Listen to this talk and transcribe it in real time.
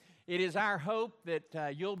It is our hope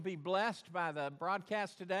that you'll be blessed by the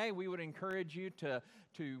broadcast today. We would encourage you to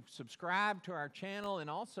subscribe to our channel, and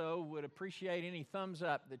also would appreciate any thumbs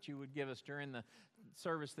up that you would give us during the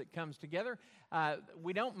service that comes together.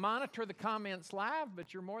 We don't monitor the comments live,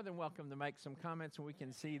 but you're more than welcome to make some comments, and we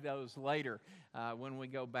can see those later when we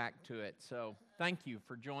go back to it. So thank you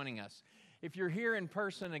for joining us. If you're here in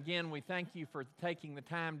person, again, we thank you for taking the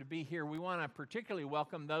time to be here. We want to particularly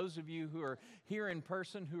welcome those of you who are here in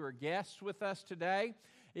person who are guests with us today.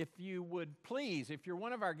 If you would please, if you're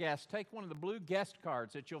one of our guests, take one of the blue guest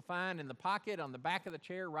cards that you'll find in the pocket on the back of the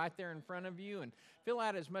chair right there in front of you, and fill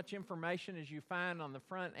out as much information as you find on the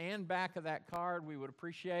front and back of that card. We would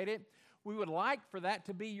appreciate it. We would like for that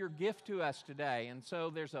to be your gift to us today. And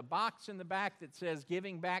so there's a box in the back that says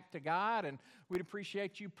Giving Back to God, and we'd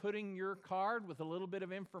appreciate you putting your card with a little bit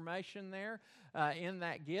of information there in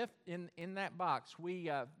that gift, in that box.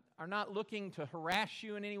 We are not looking to harass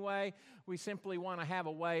you in any way. We simply want to have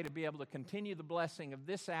a way to be able to continue the blessing of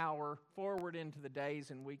this hour forward into the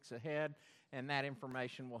days and weeks ahead, and that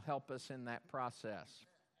information will help us in that process.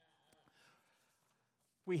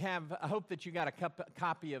 I hope that you got a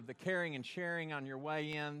copy of the Caring and Sharing on your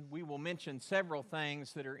way in. We will mention several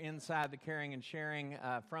things that are inside the Caring and Sharing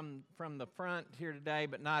from the front here today,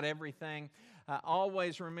 but not everything.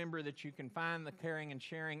 Always remember that you can find the Caring and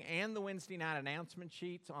Sharing and the Wednesday night announcement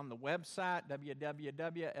sheets on the website,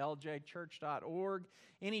 www.ljchurch.org.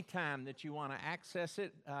 Anytime that you want to access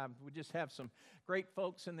it, we just have some great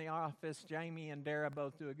folks in the office. Jamie and Dara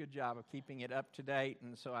both do a good job of keeping it up to date,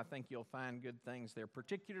 and so I think you'll find good things there.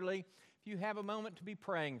 Particularly, if you have a moment to be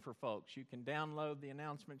praying for folks, you can download the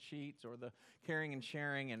announcement sheets or the Caring and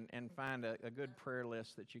Sharing and find a good prayer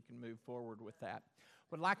list that you can move forward with that.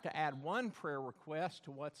 Would like to add one prayer request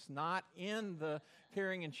to what's not in the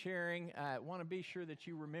Caring and Sharing. I want to be sure that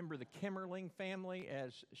you remember the Kimmerling family,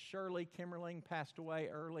 as Shirley Kimmerling passed away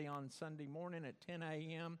early on Sunday morning at 10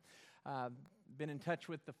 a.m. Been in touch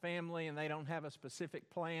with the family, and they don't have a specific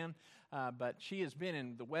plan, but she has been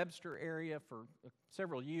in the Webster area for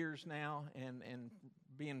several years now, and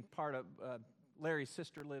being part of Larry's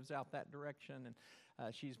sister lives out that direction, and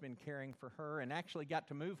she's been caring for her, and actually got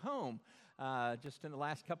to move home just in the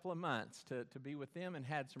last couple of months to be with them, and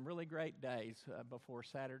had some really great days before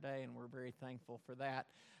Saturday, and we're very thankful for that.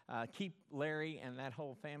 Keep Larry and that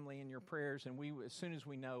whole family in your prayers, and as soon as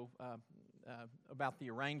we know about the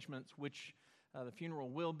arrangements, which the funeral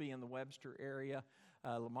will be in the Webster area.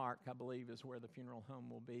 Lamarck, I believe, is where the funeral home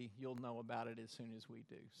will be. You'll know about it as soon as we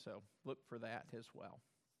do, so look for that as well.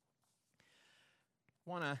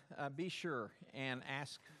 Want to be sure and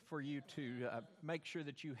ask for you to make sure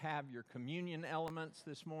that you have your communion elements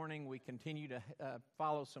this morning. We continue to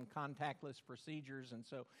follow some contactless procedures, and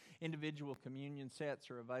so individual communion sets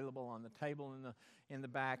are available on the table in the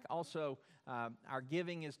back. Also, our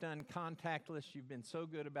giving is done contactless. You've been so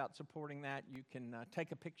good about supporting that. You can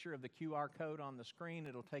take a picture of the QR code on the screen.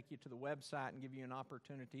 It'll take you to the website and give you an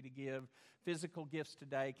opportunity to give. Physical gifts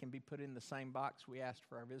today can be put in the same box we asked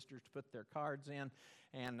for our visitors to put their cards in.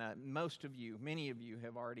 And many of you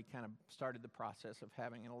have already kind of started the process of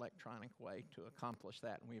having an electronic way to accomplish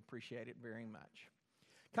that, and we appreciate it very much.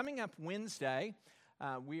 Coming up Wednesday,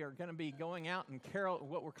 we are going to be going out and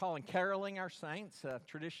what we're calling caroling our saints, a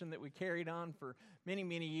tradition that we carried on for many,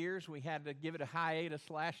 many years. We had to give it a hiatus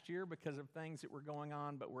last year because of things that were going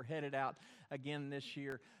on, but we're headed out again this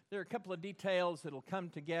year. There are a couple of details that will come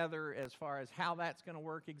together as far as how that's going to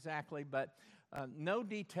work exactly, but no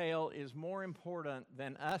detail is more important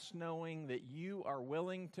than us knowing that you are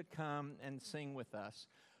willing to come and sing with us.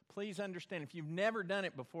 Please understand, if you've never done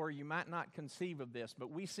it before, you might not conceive of this,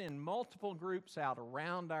 but we send multiple groups out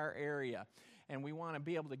around our area, and we want to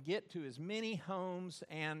be able to get to as many homes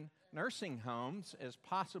and nursing homes as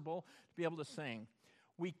possible to be able to sing.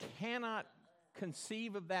 We cannot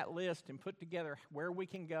conceive of that list and put together where we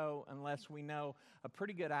can go unless we know a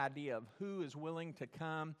pretty good idea of who is willing to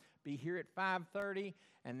come, be here at 5:30,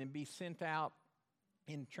 and then be sent out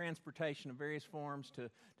in transportation of various forms to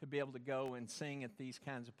be able to go and sing at these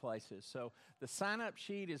kinds of places. So the sign-up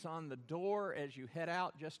sheet is on the door as you head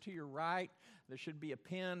out just to your right. There should be a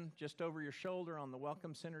pin just over your shoulder on the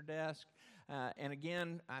Welcome Center desk. And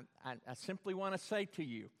again, I simply want to say to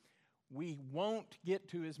you, we won't get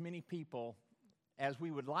to as many people as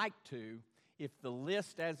we would like to if the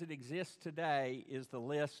list as it exists today is the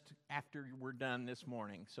list after we're done this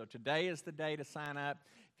morning. So today is the day to sign up.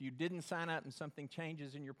 If If you didn't sign up and something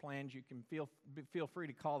changes in your plans, you can feel free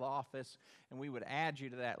to call the office, and we would add you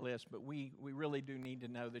to that list. But we really do need to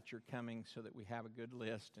know that you're coming so that we have a good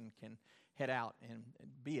list and can head out and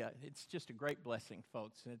it's just a great blessing,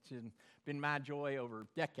 folks. It's been my joy over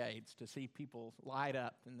decades to see people light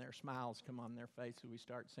up and their smiles come on their face as we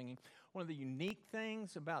start singing. One of the unique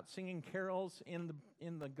things about singing carols in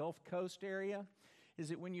the Gulf Coast area is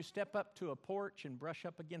that when you step up to a porch and brush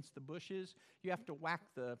up against the bushes, you have to whack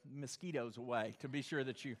the mosquitoes away to be sure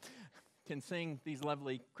that you can sing these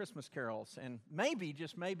lovely Christmas carols. And maybe,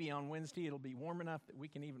 just maybe on Wednesday, it'll be warm enough that we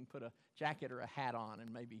can even put a jacket or a hat on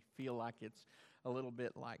and maybe feel like it's a little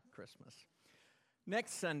bit like Christmas.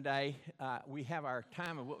 Next Sunday, we have our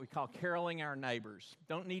time of what we call caroling our neighbors.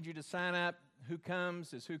 Don't need you to sign up. Who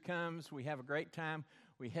comes is who comes. We have a great time.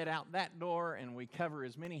 We head out that door and we cover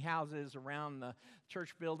as many houses around the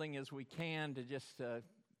church building as we can to just to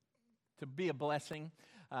be a blessing.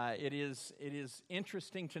 It is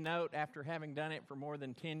interesting to note, after having done it for more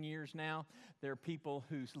than 10 years now, there are people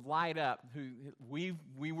who light up, who we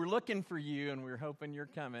were looking for you and we're hoping you're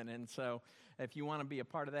coming. And so if you want to be a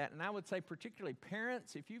part of that, and I would say particularly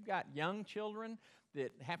parents, if you've got young children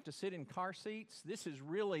that have to sit in car seats, this is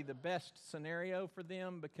really the best scenario for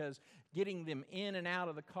them, because getting them in and out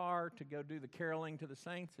of the car to go do the caroling to the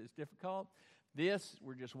saints is difficult. This,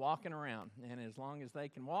 we're just walking around, and as long as they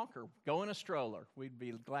can walk or go in a stroller, we'd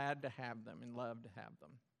be glad to have them and love to have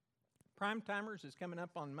them. Prime Timers is coming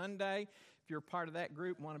up on Monday. If you're part of that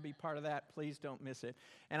group and want to be part of that, please don't miss it.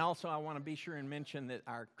 And also, I want to be sure and mention that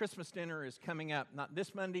our Christmas dinner is coming up, not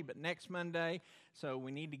this Monday, but next Monday. So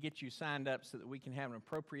we need to get you signed up so that we can have an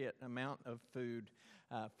appropriate amount of food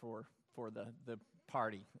for the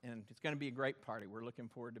party. And it's going to be a great party. We're looking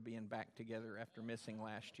forward to being back together after missing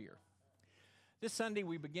last year. This Sunday,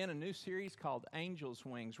 we begin a new series called Angel's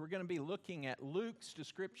Wings. We're going to be looking at Luke's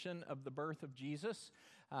description of the birth of Jesus,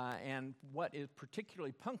 and what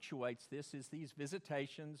particularly punctuates this is these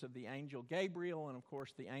visitations of the angel Gabriel and, of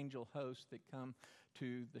course, the angel host that come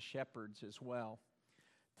to the shepherds as well.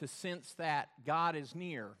 To sense that God is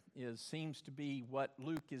near seems to be what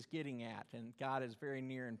Luke is getting at, and God is very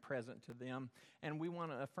near and present to them, and we want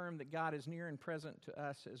to affirm that God is near and present to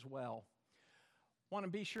us as well. Want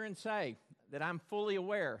to be sure and say that I'm fully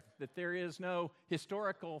aware that there is no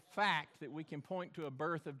historical fact that we can point to a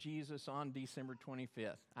birth of Jesus on December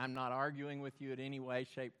 25th. I'm not arguing with you in any way,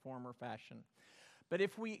 shape, form, or fashion. But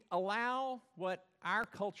if we allow what our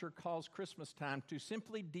culture calls Christmas time to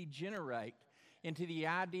simply degenerate into the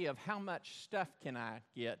idea of how much stuff can I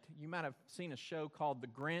get, you might have seen a show called The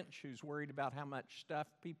Grinch, who's worried about how much stuff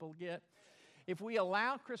people get. If we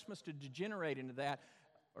allow Christmas to degenerate into that,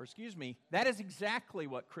 that is exactly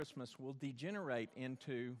what Christmas will degenerate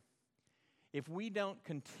into if we don't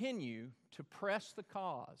continue to press the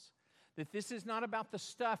cause that this is not about the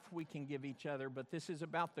stuff we can give each other, but this is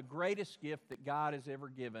about the greatest gift that God has ever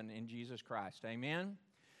given in Jesus Christ. Amen?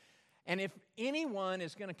 And if anyone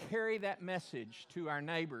is going to carry that message to our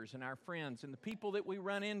neighbors and our friends and the people that we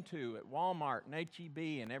run into at Walmart and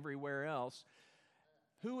H-E-B and everywhere else,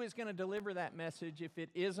 who is going to deliver that message if it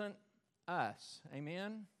isn't us?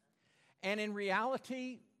 Amen? And in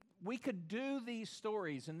reality, we could do these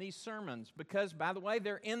stories and these sermons because, by the way,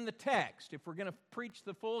 they're in the text. If we're going to preach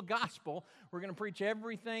the full gospel, we're going to preach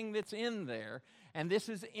everything that's in there, and this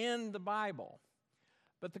is in the Bible.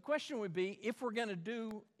 But the question would be, if we're going to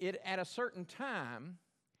do it at a certain time,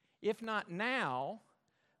 if not now,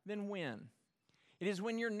 then when? It is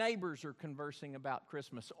when your neighbors are conversing about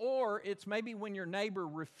Christmas, or it's maybe when your neighbor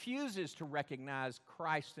refuses to recognize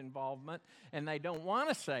Christ's involvement and they don't want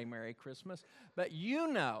to say Merry Christmas, but you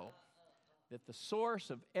know that the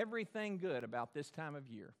source of everything good about this time of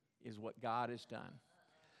year is what God has done.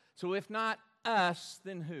 So if not us,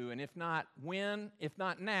 then who? And if not when, if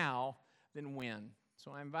not now, then when?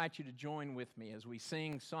 So I invite you to join with me as we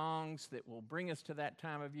sing songs that will bring us to that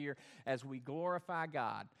time of year as we glorify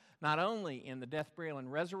God, not only in the death, burial,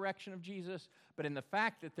 and resurrection of Jesus, but in the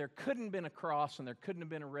fact that there couldn't have been a cross and there couldn't have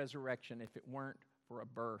been a resurrection if it weren't for a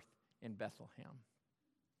birth in Bethlehem.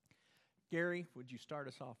 Gary, would you start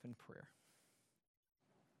us off in prayer?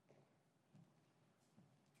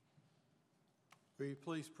 Will you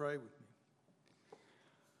please pray with me?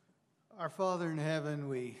 Our Father in heaven,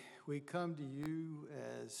 we come to you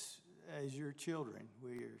as your children.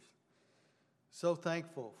 We are so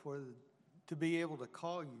thankful to be able to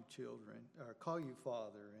call you children, or call you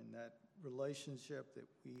Father, and that relationship that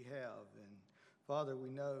we have. And Father,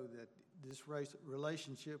 we know that this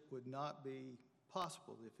relationship would not be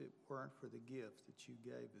possible if it weren't for the gift that you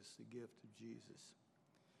gave us, the gift of Jesus.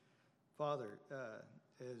 Father,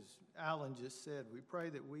 as Alan just said, we pray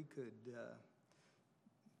that we could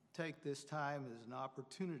take this time as an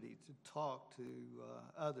opportunity to talk to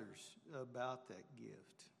others about that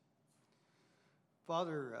gift.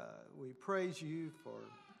 Father, we praise you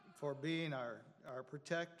for being our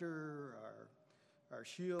protector, our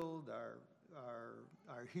shield,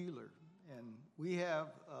 our healer. And we have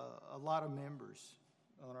a lot of members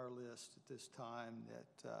on our list at this time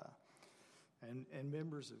that and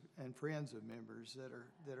members and friends of members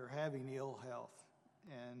that are having ill health.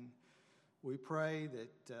 And we pray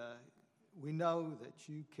that we know that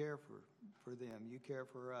you care for them. You care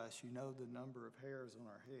for us. You know the number of hairs on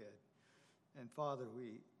our head. And Father,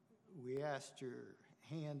 we asked your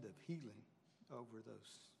hand of healing over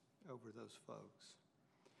those folks.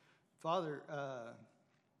 Father,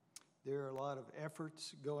 there are a lot of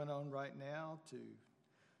efforts going on right now to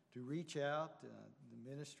reach out, the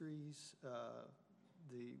ministries.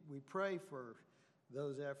 We pray for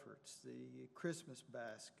those efforts, the Christmas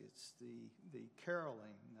baskets, the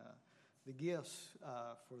caroling, the gifts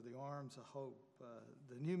for the Arms of Hope,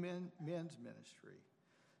 the new men's ministry.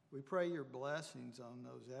 We pray your blessings on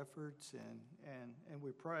those efforts, and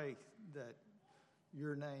we pray that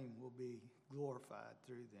your name will be glorified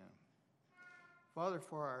through them. Father,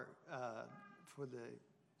 for the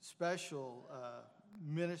special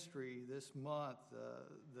ministry this month,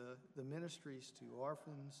 the ministries to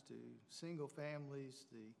orphans, to single families,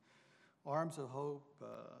 the Arms of Hope,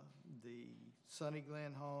 the Sunny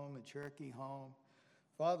Glen Home and Cherokee Home.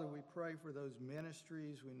 Father, we pray for those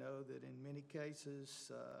ministries. We know that in many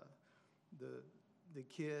cases, the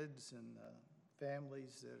kids and the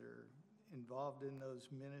families that are involved in those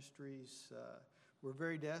ministries were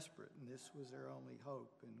very desperate, and this was their only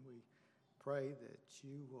hope. And we pray that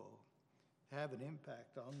you will have an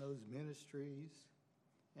impact on those ministries,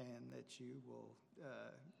 and that you will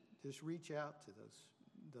just reach out to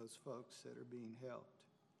those folks that are being helped.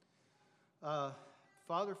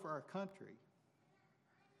 Father, for our country,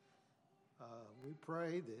 we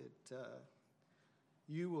pray that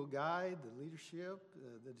you will guide the leadership,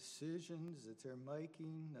 the decisions that they're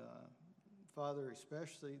making. Father,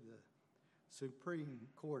 especially the Supreme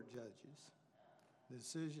Court judges, the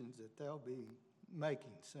decisions that they'll be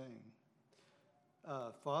making soon.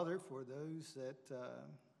 Father, for those that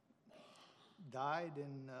died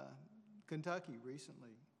in Kentucky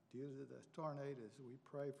recently due to the tornadoes, we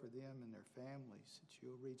pray for them and their families, that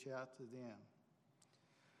you'll reach out to them.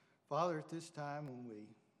 Father, at this time when we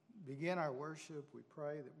begin our worship, we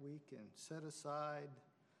pray that we can set aside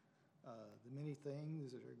the many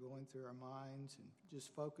things that are going through our minds and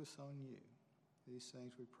just focus on you. These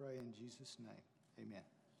things we pray in Jesus' name. Amen.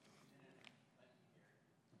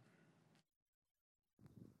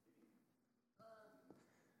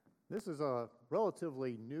 This is a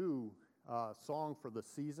relatively new song for the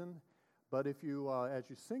season, but if you, as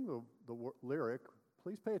you sing the lyric,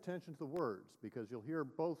 please pay attention to the words, because you'll hear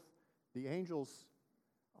both the angels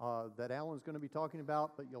that Alan's going to be talking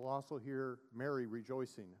about, but you'll also hear Mary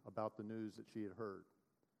rejoicing about the news that she had heard.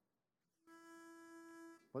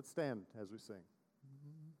 Let's stand as we sing.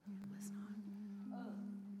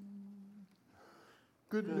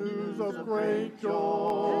 Good news of great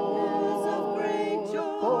joy,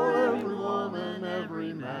 for every woman,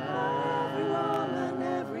 every man.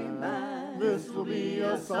 This will be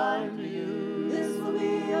a sign to you. This will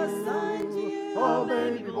be a sign to you. A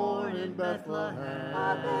baby born in Bethlehem.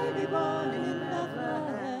 A baby born in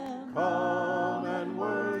Bethlehem. Come and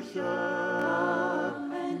worship.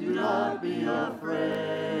 Come and do not be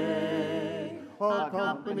afraid. A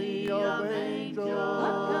company of angels. A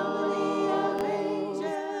company of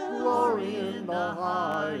angels. Glory in the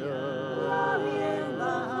highest. Glory in the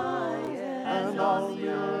highest. And on the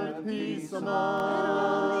earth peace And on the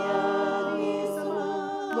among earth peace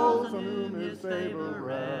among those on whom his favor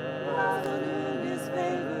rests. those on whom his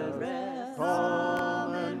favor rests.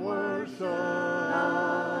 Come and worship.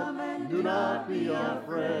 Come and Do not be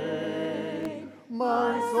afraid.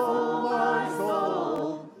 My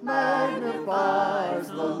soul magnifies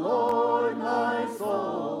the Lord. My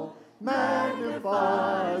soul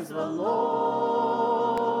magnifies the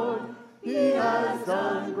Lord. He has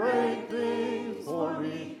done great things for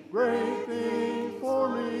me, great things for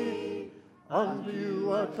me. Unto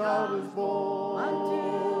you a child is born.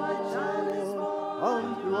 Unto a child is born.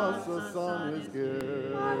 Unto us a son is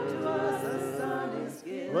given. Unto us a son is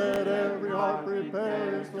given. Let every heart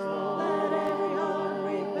prepare his throne. Let every heart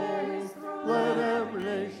prepare his throne. Let every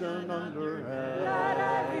nation under heaven. Let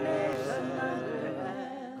every nation under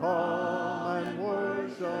heaven. Come and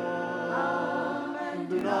worship. Come and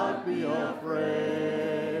Do not be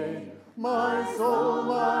afraid. My soul,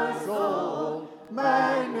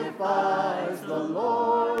 magnify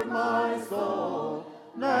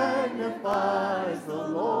magnifies the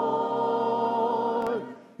Lord.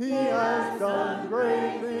 He has done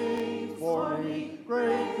great things for me,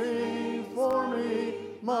 great things for me.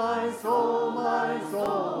 My soul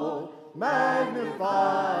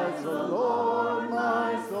magnifies the Lord.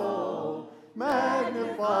 My soul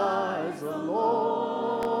magnifies the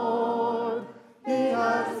Lord. He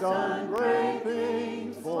has done great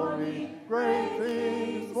things for me, great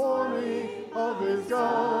things for me. Of his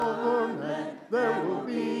government there will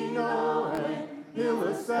be no end. He'll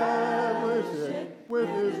establish it with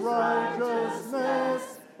his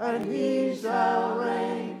righteousness, and he shall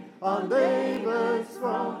reign on David's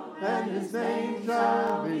throne, and his name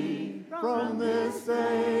shall be from this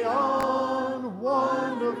day on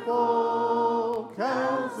Wonderful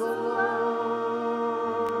Counselor,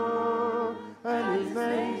 and his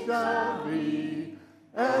name shall be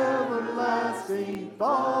Everlasting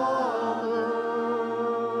Father,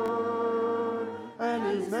 and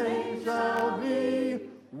his name shall be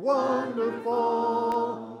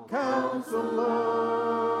Wonderful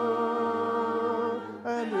Counselor,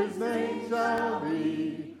 and his name shall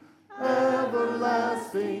be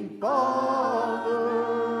Everlasting Father.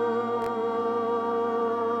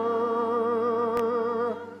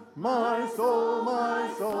 My soul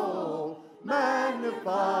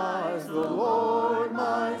magnifies the Lord.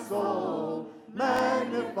 My soul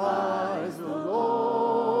magnifies the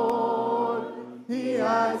Lord. He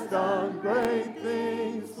has done great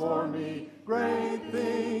things for me, great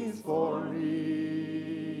things for me.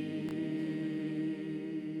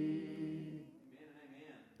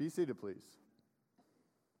 Be seated, please.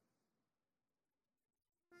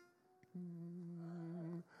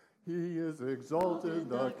 He is exalted,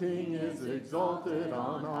 the King is exalted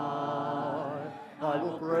on high. I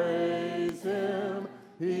will praise him.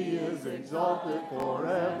 He is exalted,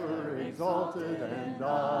 forever exalted, and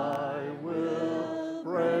I will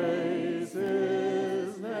praise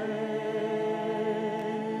his name.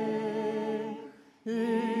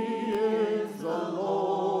 He is the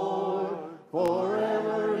Lord,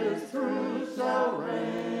 forever his truth shall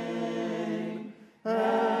reign.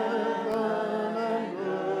 Heaven and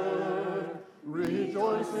earth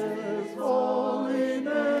rejoice in his holy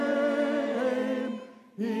name.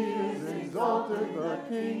 He is exalted, the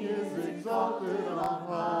King is exalted on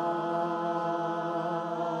high.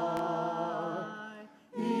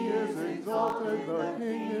 He is exalted, the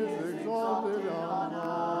King is exalted on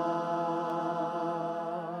high.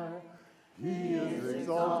 He is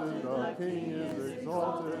exalted, the King is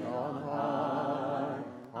exalted on high.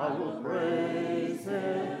 I will praise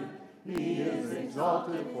him. He is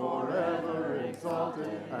exalted, forever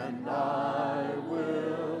exalted, and I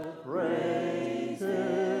will praise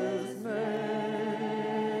his name.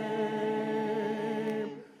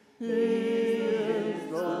 He is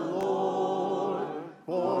the Lord,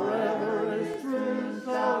 forever his truth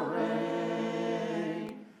shall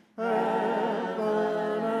reign.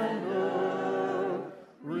 Heaven and earth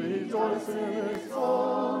rejoice in his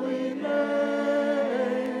holy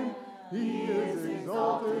name. He is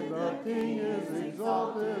exalted, the King is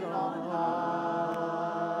exalted on high.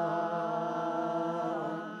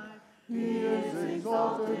 He is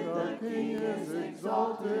exalted, the King is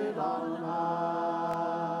exalted on high.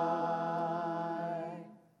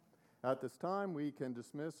 At this time, we can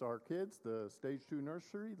dismiss our kids, the Stage 2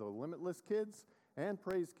 Nursery, the Limitless Kids, and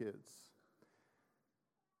Praise Kids.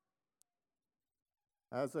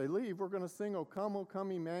 As they leave, we're going to sing O Come,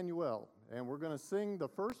 Emmanuel. And we're going to sing the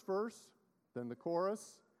first verse, then the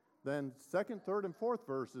chorus, then second, third, and fourth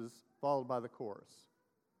verses, followed by the chorus.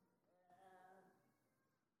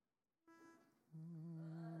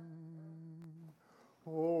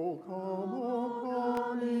 O come,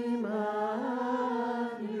 Emmanuel,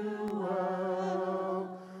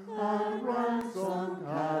 and ransom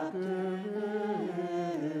captive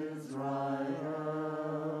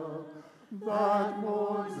Israel, that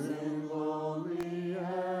mourns in lonely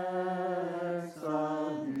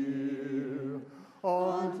exile here,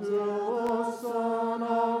 until the Son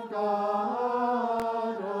of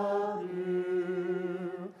God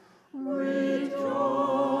appear. Rejoice,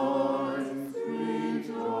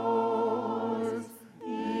 rejoice,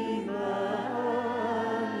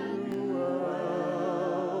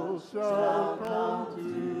 Emmanuel shall come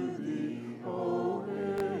to thee, O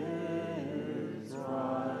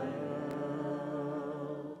Israel.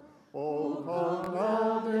 O come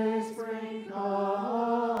now, day spring,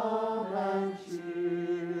 come and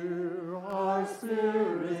cheer our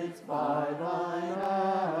spirits by thine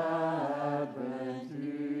advent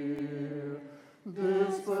here.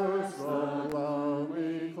 Disperse the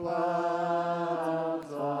lovely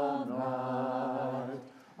clouds of night,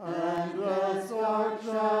 and the dark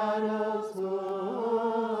shadows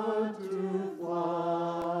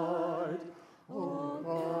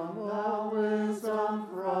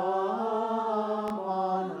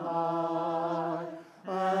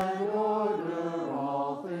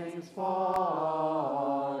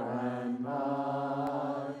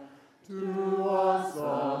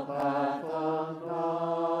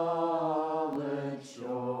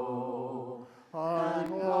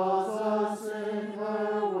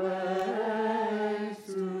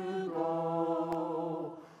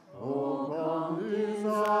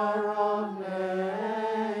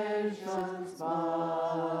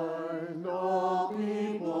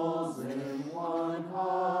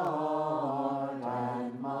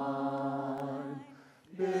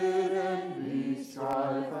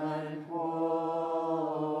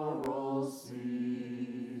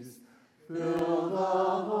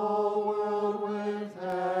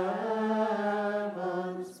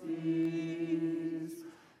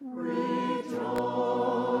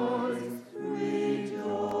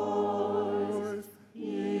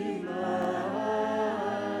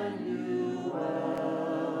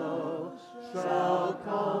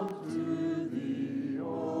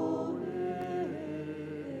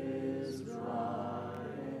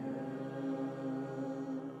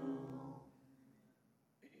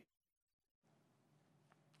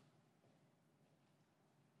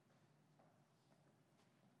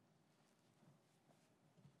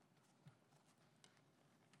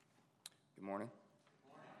Good morning.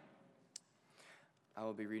 I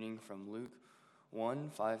will be reading from Luke 1,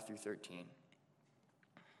 5 through 13.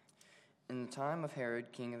 In the time of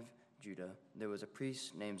Herod, king of Judah, there was a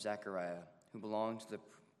priest named Zechariah who belonged to the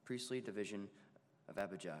priestly division of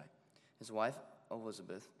Abijah. His wife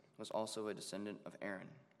Elizabeth was also a descendant of Aaron.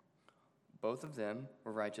 Both of them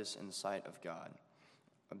were righteous in the sight of God,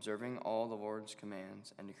 observing all the Lord's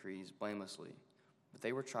commands and decrees blamelessly. But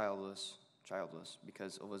they were childless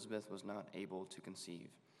because Elizabeth was not able to conceive,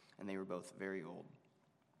 and they were both very old.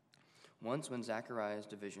 Once when Zechariah's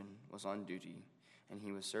division was on duty, and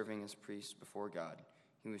he was serving as priest before God,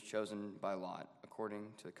 he was chosen by lot,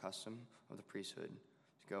 according to the custom of the priesthood,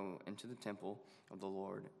 to go into the temple of the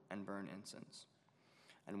Lord and burn incense.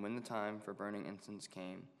 And when the time for burning incense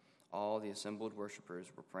came, all the assembled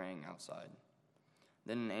worshippers were praying outside.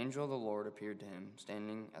 Then an angel of the Lord appeared to him,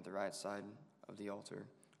 standing at the right side of the altar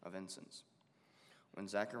of incense. When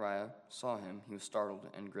Zechariah saw him, he was startled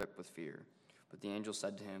and gripped with fear. But the angel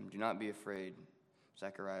said to him, "Do not be afraid,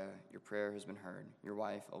 Zechariah. Your prayer has been heard. Your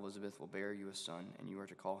wife, Elizabeth, will bear you a son, and you are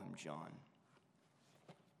to call him John."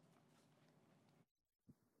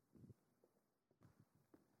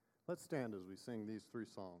 Let's stand as we sing these three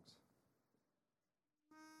songs.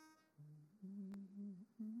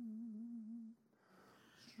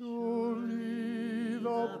 Surely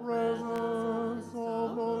the presence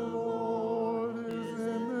of the Lord is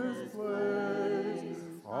in this place.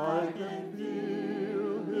 I can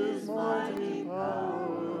feel his mighty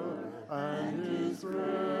power and his grace.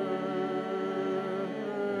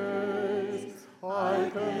 I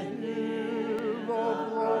can hear the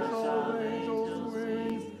rush of angels'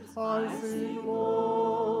 wings. I see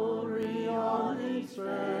glory on each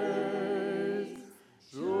face.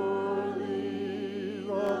 Surely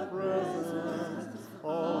the presence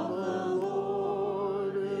of the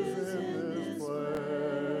Lord is in this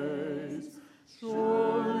place.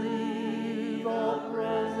 Surely the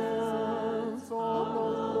presence of the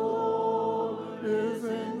Lord is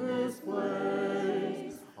in this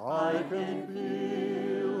place. I can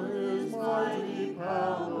feel his mighty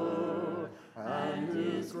power and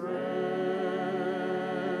his grace.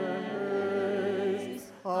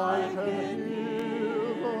 I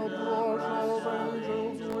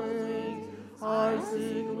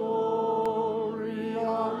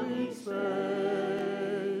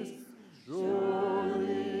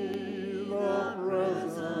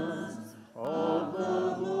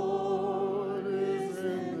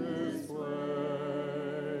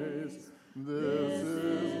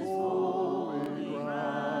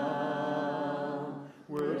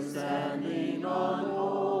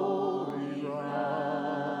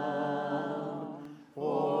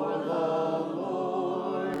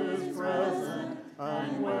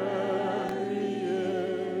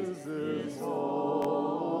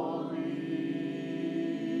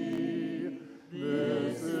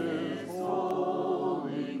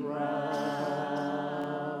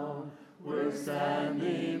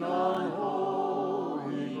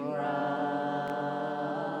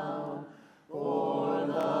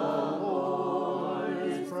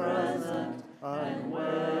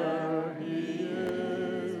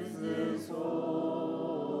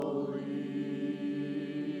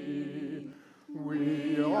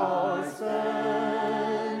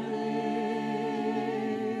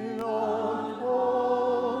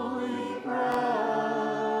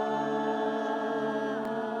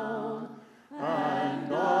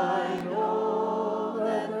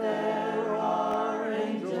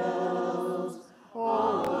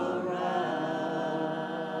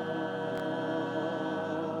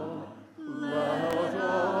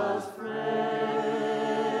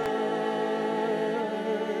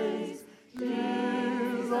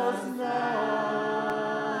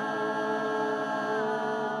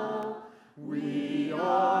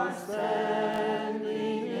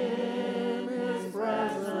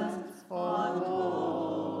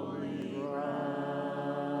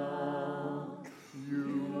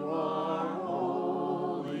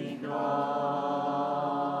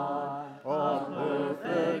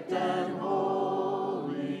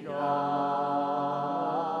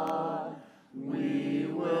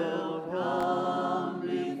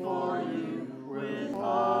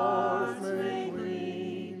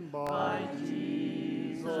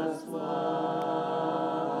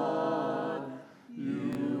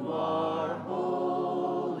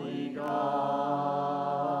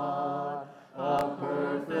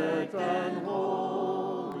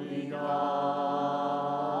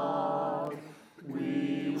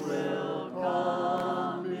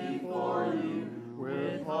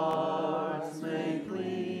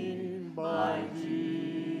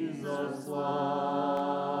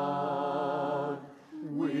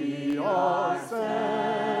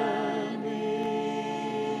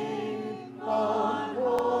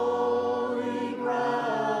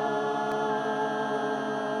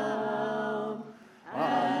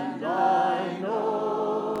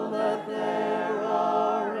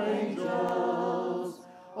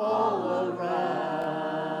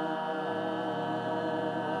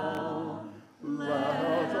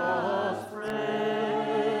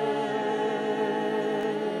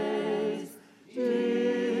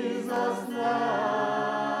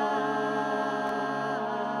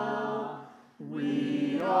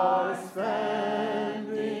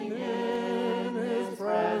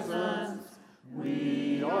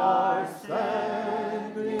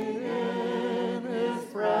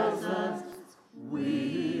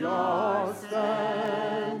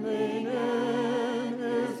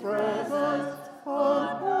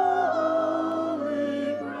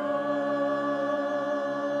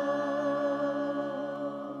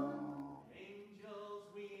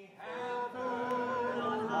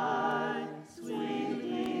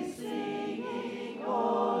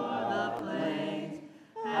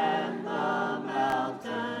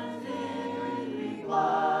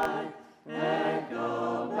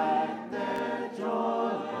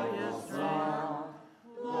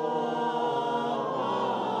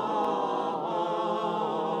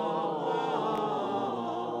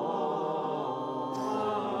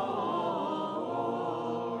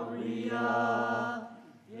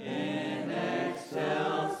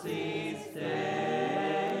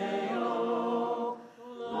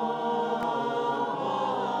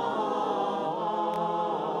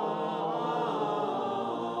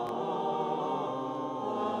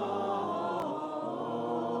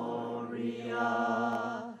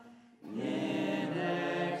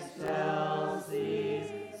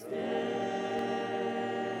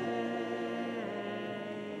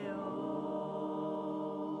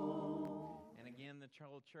Our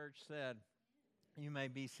whole church said, you may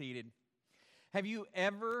be seated. Have you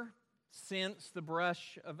ever sensed the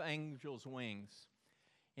brush of angels' wings?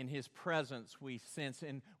 In His presence we sense,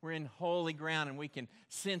 and we're in holy ground and we can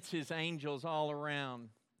sense His angels all around.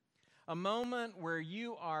 A moment where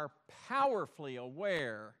you are powerfully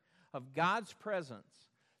aware of God's presence,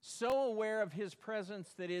 so aware of His presence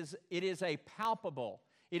that it is a palpable,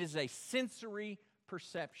 it is a sensory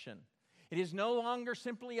perception. It is no longer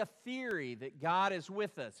simply a theory that God is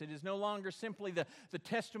with us. It is no longer simply the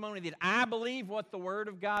testimony that I believe what the Word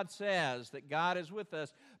of God says, that God is with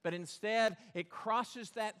us, but instead it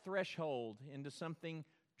crosses that threshold into something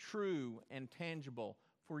true and tangible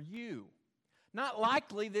for you. Not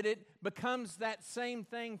likely that it becomes that same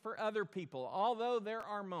thing for other people, although there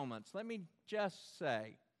are moments. Let me just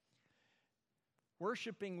say,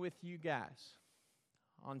 worshiping with you guys,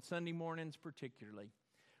 on Sunday mornings particularly,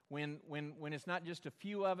 when it's not just a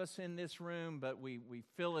few of us in this room, but we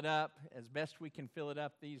fill it up as best we can fill it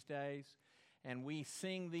up these days, and we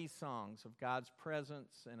sing these songs of God's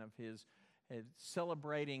presence and of His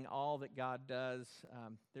celebrating all that God does,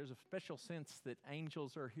 there's a special sense that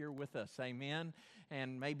angels are here with us, amen?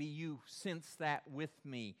 And maybe you sense that with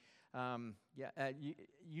me.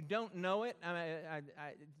 You don't know it.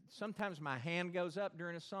 Sometimes my hand goes up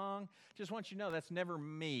during a song. Just want you to know that's never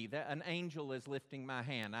me. An angel is lifting my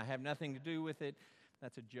hand. I have nothing to do with it.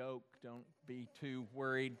 That's a joke. Don't be too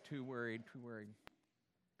worried.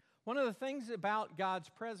 One of the things about God's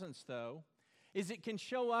presence, though, is it can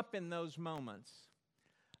show up in those moments.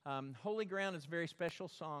 Holy Ground is a very special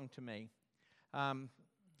song to me.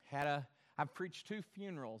 I've preached 2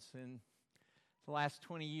 funerals in the last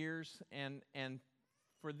 20 years, and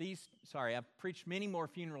I've preached many more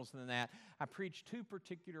funerals than that. I preached 2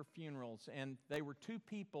 particular funerals, and they were 2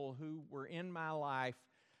 people who were in my life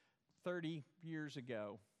 30 years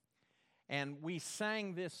ago. And we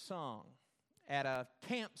sang this song at a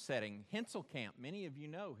camp setting, Hensel Camp. Many of you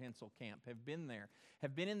know Hensel Camp, have been there,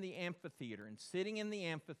 have been in the amphitheater. And sitting in the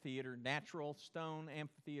amphitheater, natural stone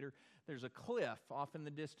amphitheater, there's a cliff off in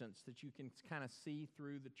the distance that you can kind of see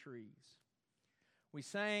through the trees. We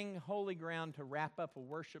sang Holy Ground to wrap up a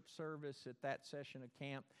worship service at that session of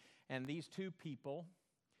camp. And these 2 people,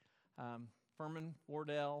 Furman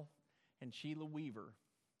Wardell and Sheila Weaver,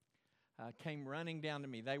 came running down to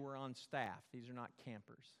me. They were on staff. These are not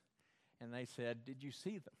campers. And they said, "Did you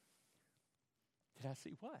see them?" Did I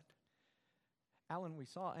see what? Alan, we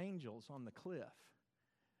saw angels on the cliff.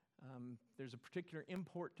 There's a particular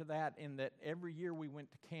import to that in that every year we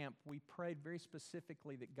went to camp, we prayed very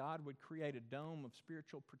specifically that God would create a dome of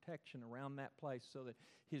spiritual protection around that place so that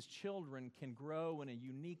His children can grow in a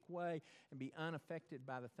unique way and be unaffected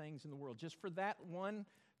by the things in the world. Just for that 1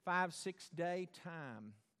 5-6 day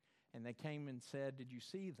time. And they came and said, "Did you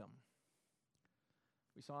see them?"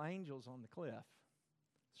 We saw angels on the cliff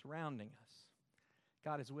surrounding us.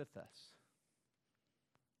 God is with us.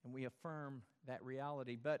 And we affirm that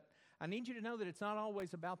reality. But I need you to know that it's not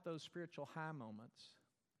always about those spiritual high moments.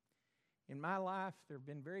 In my life, there have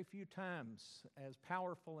been very few times as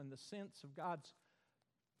powerful in the sense of God's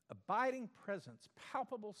abiding presence,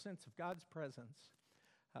 palpable sense of God's presence,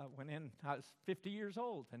 when I was 50 years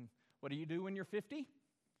old. And what do you do when you're 50?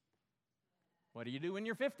 What do you do when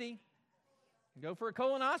you're 50? Go for a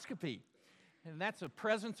colonoscopy. And that's a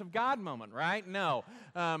presence of God moment, right? No.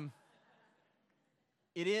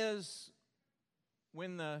 It is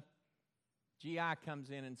when the GI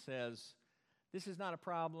comes in and says, "This is not a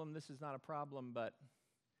problem, this is not a problem, but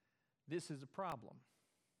this is a problem."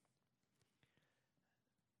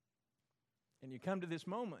 And you come to this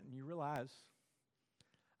moment and you realize,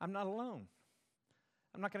 I'm not alone.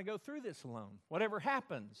 I'm not going to go through this alone. Whatever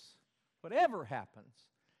happens,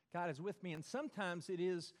 God is with me. And sometimes it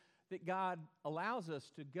is that God allows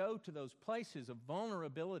us to go to those places of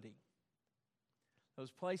vulnerability,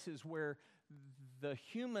 those places where the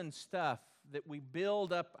human stuff that we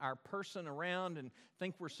build up our person around and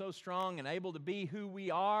think we're so strong and able to be who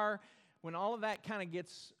we are, when all of that kind of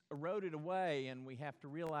gets eroded away and we have to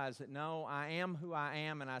realize that, no, I am who I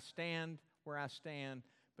am and I stand where I stand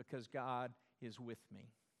because God is with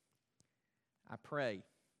me. I pray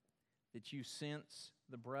that you sense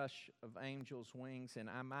the brush of angels' wings, and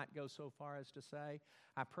I might go so far as to say,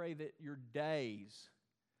 I pray that your days,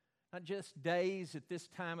 not just days at this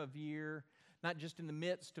time of year, not just in the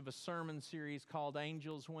midst of a sermon series called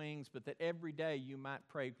Angels' Wings, but that every day you might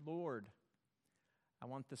pray, "Lord, I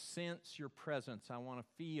want to sense your presence. I want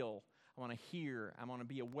to feel, I want to hear, I want to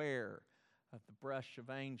be aware of the brush of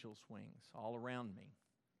angels' wings all around me,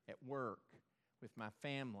 at work, with my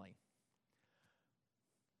family,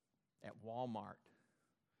 at Walmart,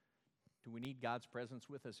 Do we need God's presence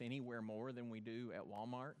with us anywhere more than we do at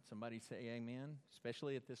Walmart? Somebody say amen,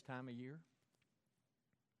 especially at this time of year.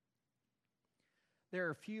 There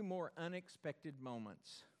are a few more unexpected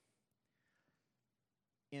moments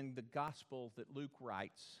in the gospel that Luke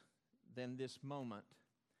writes than this moment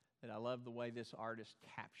that I love the way this artist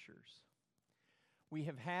captures. We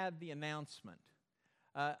have had the announcement,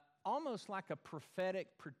 almost like a prophetic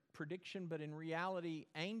prediction, but in reality,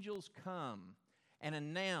 angels come and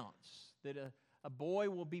announce that a boy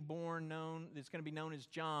will be born that's going to be known as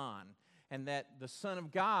John, and that the Son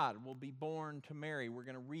of God will be born to Mary. We're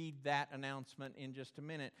going to read that announcement in just a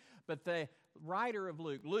minute. But the writer of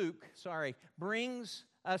Luke, brings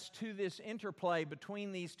us to this interplay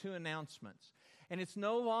between these two announcements. And it's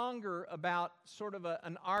no longer about sort of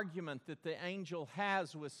an argument that the angel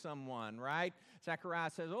has with someone, right?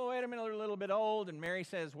 Zechariah says, oh, wait a minute, they're a little bit old. And Mary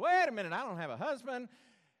says, wait a minute, I don't have a husband.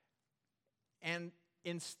 And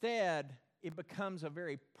instead, it becomes a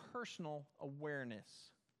very personal awareness.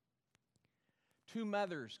 Two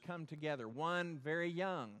mothers come together, one very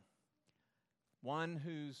young, one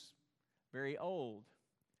who's very old,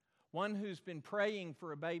 one who's been praying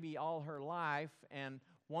for a baby all her life, and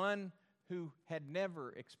one who had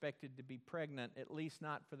never expected to be pregnant, at least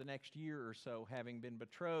not for the next year or so, having been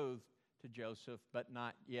betrothed to Joseph, but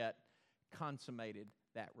not yet consummated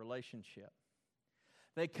that relationship.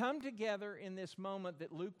 They come together in this moment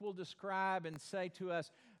that Luke will describe and say to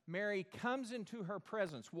us, Mary comes into her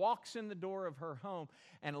presence, walks in the door of her home,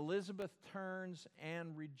 and Elizabeth turns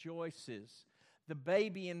and rejoices. The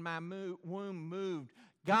baby in my womb moved.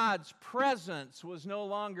 God's presence was no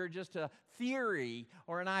longer just a theory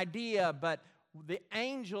or an idea, but the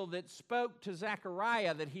angel that spoke to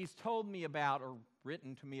Zechariah that he's told me about, or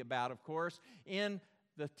written to me about, of course, in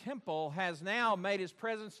the temple has now made his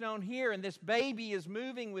presence known here, and this baby is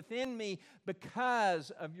moving within me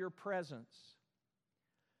because of your presence.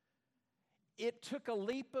 It took a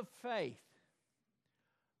leap of faith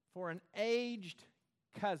for an aged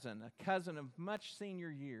cousin, a cousin of much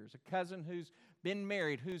senior years, a cousin who's been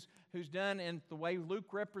married, who's done, and the way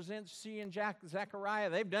Luke represents she and Zechariah,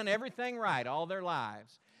 they've done everything right all their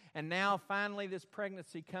lives. And now finally this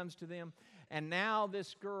pregnancy comes to them, and now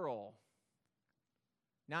this girl,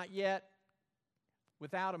 not yet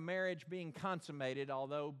without a marriage being consummated,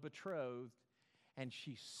 although betrothed, and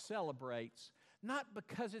she celebrates, not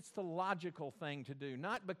because it's the logical thing to do,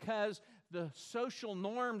 not because the social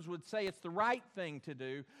norms would say it's the right thing to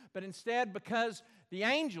do, but instead because the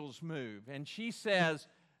angels move, and she says,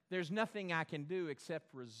 there's nothing I can do except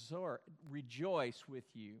rejoice with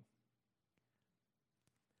you.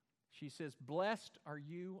 She says, blessed are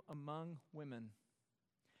you among women,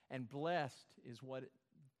 and blessed is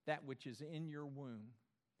that which is in your womb.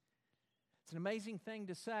 It's an amazing thing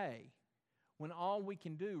to say when all we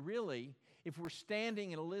can do, really, if we're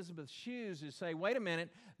standing in Elizabeth's shoes, is say, wait a minute,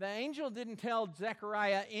 the angel didn't tell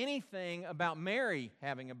Zechariah anything about Mary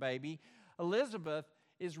having a baby. Elizabeth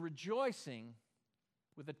is rejoicing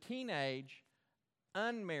with a teenage,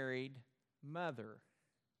 unmarried mother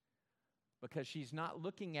because she's not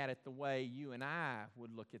looking at it the way you and I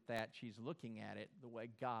would look at that. She's looking at it the way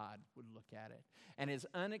God would look at it. And as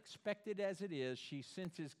unexpected as it is, she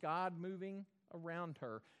senses God moving around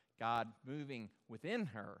her, God moving within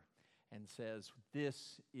her, and says,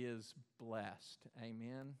 this is blessed.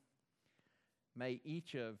 Amen. May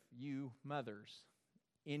each of you mothers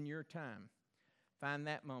in your time find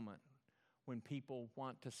that moment when people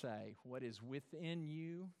want to say, what is within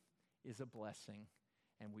you is a blessing,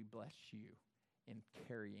 and we bless you in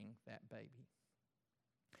carrying that baby.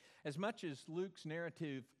 As much as Luke's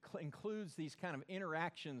narrative includes these kind of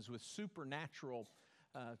interactions with supernatural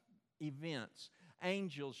events,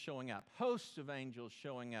 angels showing up, hosts of angels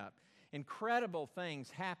showing up, incredible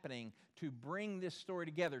things happening to bring this story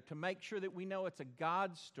together, to make sure that we know it's a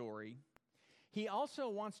God story, he also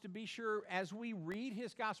wants to be sure as we read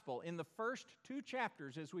his gospel, in the first 2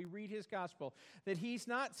 chapters as we read his gospel, that he's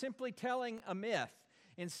not simply telling a myth.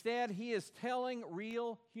 Instead, he is telling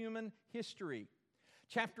real human history.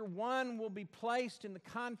 Chapter 1 will be placed in the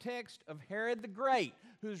context of Herod the Great,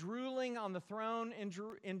 who's ruling on the throne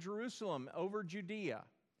in Jerusalem over Judea.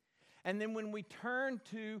 And then when we turn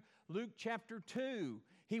to Luke chapter 2,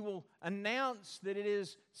 he will announce that it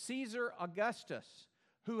is Caesar Augustus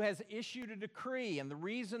who has issued a decree, and the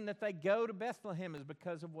reason that they go to Bethlehem is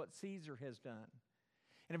because of what Caesar has done.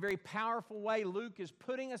 In a very powerful way, Luke is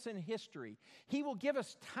putting us in history. He will give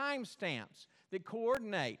us timestamps that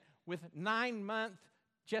coordinate with 9-month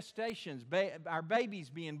gestations, our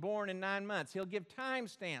babies being born in 9 months. He'll give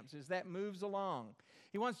timestamps as that moves along.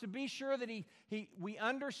 He wants to be sure that we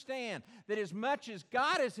understand that as much as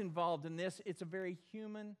God is involved in this, it's a very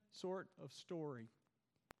human sort of story.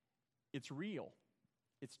 It's real.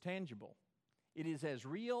 It's tangible. It is as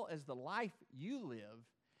real as the life you live,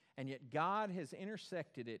 and yet God has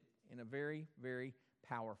intersected it in a very, very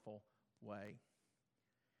powerful way.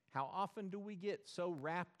 How often do we get so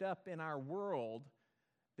wrapped up in our world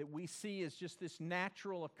that we see as just this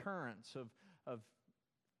natural occurrence of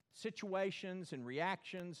situations and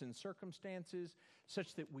reactions and circumstances,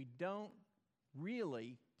 such that we don't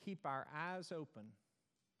really keep our eyes open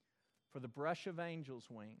for the brush of angels'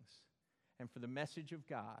 wings and for the message of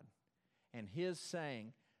God and His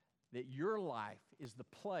saying that your life is the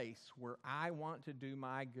place where I want to do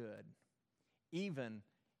my good, even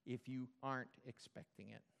if you aren't expecting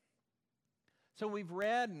it. So we've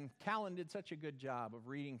read, and Callan did such a good job of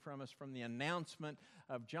reading from us from the announcement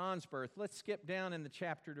of John's birth. Let's skip down in the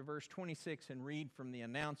chapter to verse 26 and read from the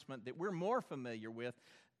announcement that we're more familiar with,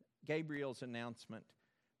 Gabriel's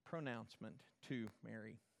pronouncement to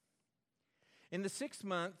Mary. In the 6th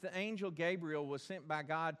month, the angel Gabriel was sent by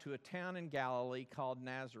God to a town in Galilee called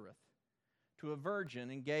Nazareth, to a virgin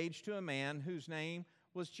engaged to a man whose name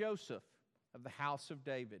was Joseph of the house of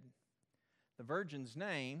David. The virgin's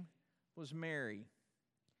name was Mary.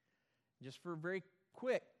 Just for very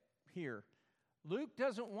quick here, Luke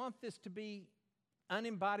doesn't want this to be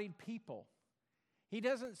unembodied people. He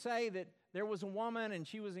doesn't say that there was a woman and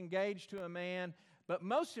she was engaged to a man, but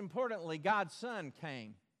most importantly, God's Son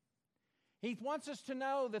came. He wants us to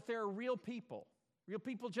know that there are real people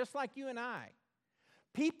just like you and I.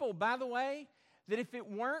 People, by the way, that if it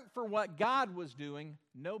weren't for what God was doing,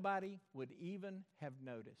 nobody would even have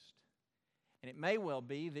noticed. And it may well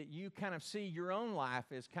be that you kind of see your own life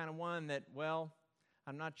as kind of one that, well,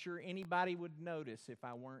 I'm not sure anybody would notice if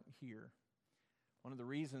I weren't here. One of the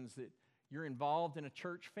reasons that you're involved in a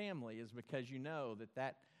church family is because you know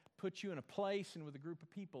that puts you in a place and with a group of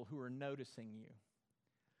people who are noticing you.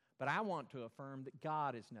 But I want to affirm that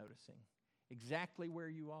God is noticing exactly where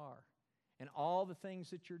you are and all the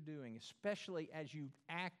things that you're doing, especially as you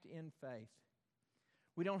act in faith.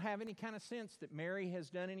 We don't have any kind of sense that Mary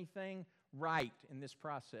has done anything right in this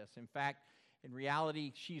process. In fact, in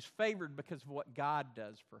reality, she's favored because of what God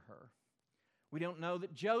does for her. We don't know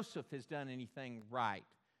that Joseph has done anything right,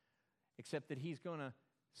 except that he's going to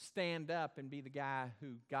stand up and be the guy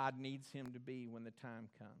who God needs him to be when the time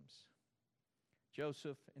comes.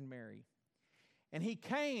 Joseph and Mary. And he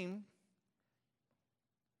came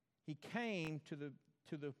to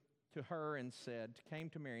her and said, came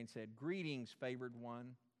to Mary and said, "Greetings, favored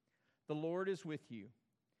one, the Lord is with you."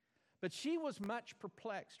 But she was much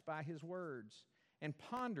perplexed by his words and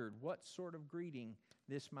pondered what sort of greeting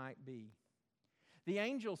this might be. The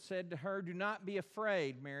angel said to her, "Do not be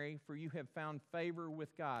afraid, Mary, for you have found favor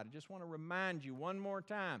with God." I just want to remind you one more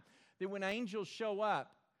time that when angels show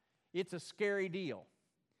up, it's a scary deal.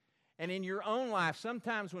 And in your own life,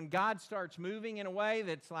 sometimes when God starts moving in a way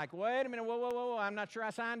that's like, wait a minute, whoa, I'm not sure I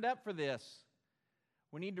signed up for this.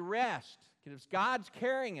 We need to rest, because if God's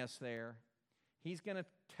carrying us there, He's going to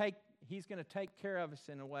take care of us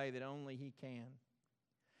in a way that only He can.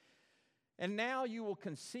 "And now you will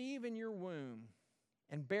conceive in your womb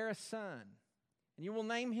and bear a son, and you will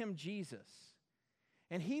name him Jesus.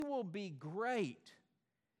 And he will be great,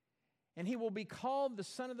 and he will be called the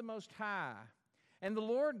Son of the Most High. And the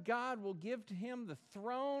Lord God will give to him the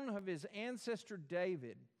throne of his ancestor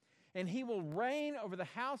David, and he will reign over the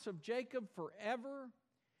house of Jacob forever,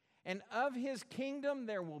 and of his kingdom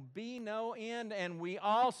there will be no end." And we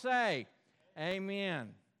all say,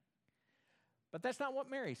 amen. But that's not what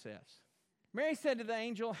Mary says. Mary said to the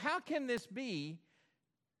angel, "How can this be,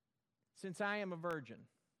 since I am a virgin?"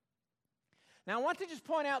 Now I want to just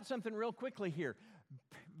point out something real quickly here.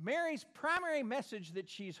 Mary's primary message that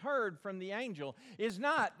she's heard from the angel is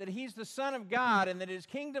not that he's the Son of God and that his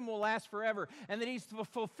kingdom will last forever and that he's the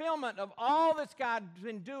fulfillment of all that God's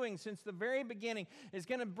been doing since the very beginning, is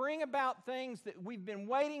going to bring about things that we've been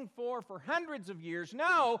waiting for hundreds of years.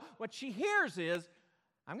 No, what she hears is,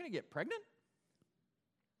 I'm going to get pregnant?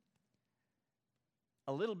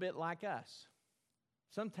 A little bit like us.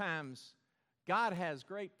 Sometimes God has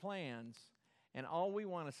great plans, and all we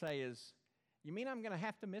want to say is, you mean I'm going to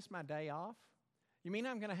have to miss my day off? You mean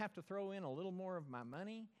I'm going to have to throw in a little more of my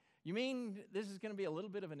money? You mean this is going to be a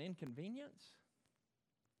little bit of an inconvenience?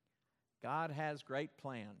 God has great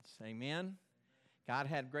plans. Amen? God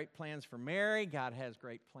had great plans for Mary. God has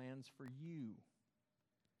great plans for you.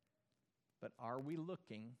 But are we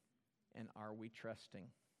looking and are we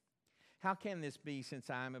trusting? "How can this be,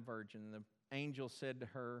 since I am a virgin?" The angel said to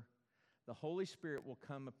her, the Holy Spirit will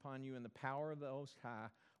come upon you, and the power of the Most High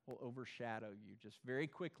will overshadow you. Just very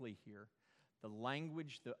quickly here, the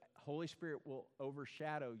language, the Holy Spirit will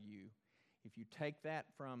overshadow you. If you take that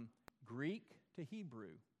from Greek to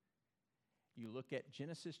Hebrew, you look at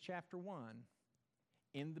Genesis chapter 1,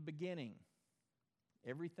 in the beginning,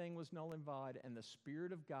 everything was null and void, and the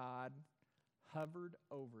Spirit of God hovered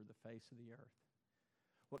over the face of the earth.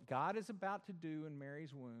 What God is about to do in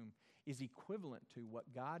Mary's womb is equivalent to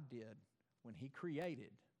what God did when He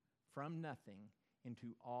created from nothing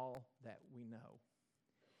into all that we know.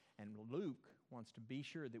 And Luke wants to be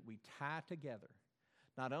sure that we tie together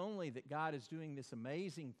not only that God is doing this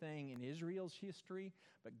amazing thing in Israel's history,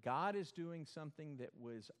 but God is doing something that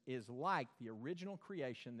is like the original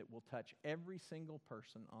creation that will touch every single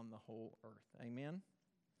person on the whole earth. Amen?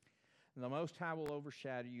 And the Most High will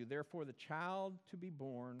overshadow you. Therefore, the child to be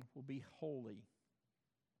born will be holy.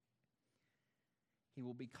 He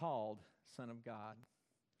will be called Son of God.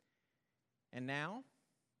 And now,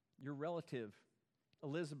 your relative,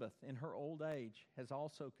 Elizabeth, in her old age, has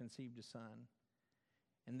also conceived a son.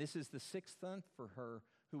 And this is the 6th month for her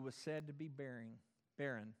who was said to be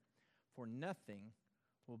barren, for nothing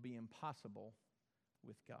will be impossible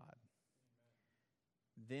with God.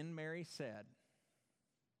 Amen. Then Mary said,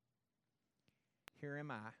 "Here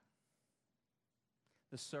am I,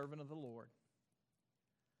 the servant of the Lord.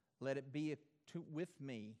 Let it be with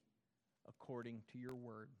me according to your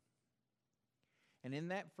word." And in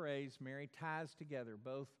that phrase, Mary ties together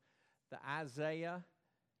both the Isaiah,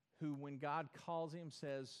 who when God calls him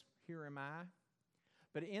says, "Here am I."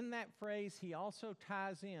 But in that phrase, he also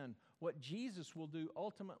ties in what Jesus will do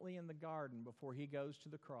ultimately in the garden before he goes to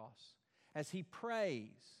the cross. As he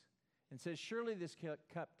prays and says, "Surely this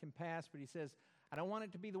cup can pass," but he says, "I don't want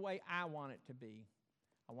it to be the way I want it to be.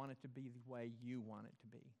 I want it to be the way you want it to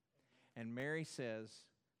be." And Mary says,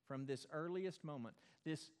 from this earliest moment,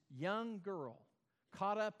 this young girl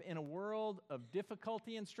caught up in a world of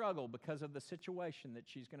difficulty and struggle because of the situation that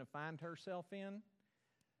she's going to find herself in,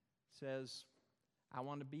 says, "I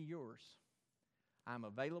want to be yours. I'm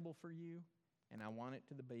available for you, and I want it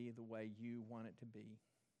to be the way you want it to be."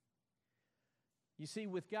 You see,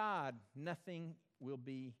 with God, nothing will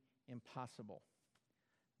be impossible.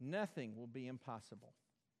 Nothing will be impossible.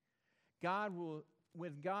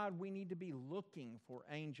 With God, we need to be looking for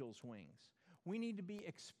angels' wings. We need to be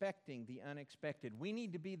expecting the unexpected. We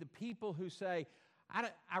need to be the people who say,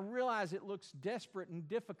 I realize it looks desperate and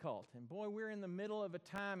difficult. And boy, we're in the middle of a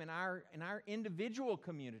time in our individual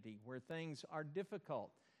community where things are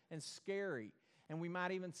difficult and scary. And we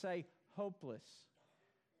might even say hopeless.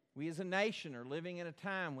 We as a nation are living in a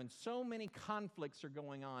time when so many conflicts are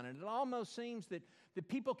going on. And it almost seems that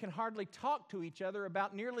people can hardly talk to each other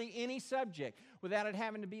about nearly any subject without it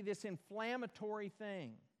having to be this inflammatory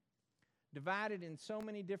thing, divided in so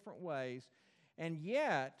many different ways. And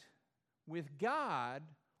yet, with God,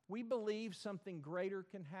 we believe something greater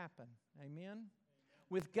can happen. Amen?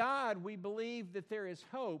 With God, we believe that there is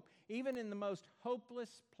hope, even in the most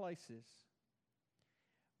hopeless places.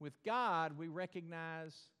 With God, we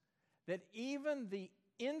recognize that even the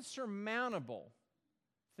insurmountable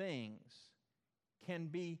things can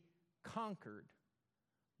be conquered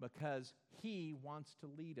because He wants to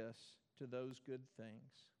lead us to those good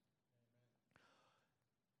things.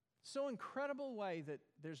 So incredible way that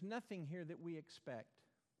there's nothing here that we expect.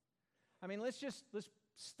 I mean, let's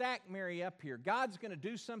stack Mary up here. God's going to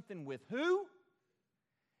do something with who?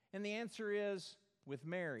 And the answer is with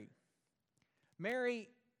Mary. Mary,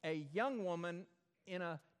 a young woman in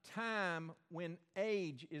a time when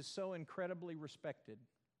age is so incredibly respected.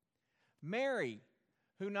 Mary,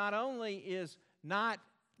 who not only is not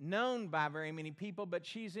known by very many people, but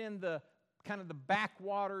she's in the kind of the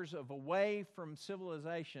backwaters of away from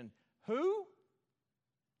civilization. Who?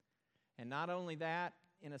 And not only that,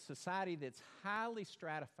 in a society that's highly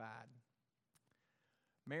stratified,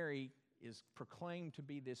 Mary is proclaimed to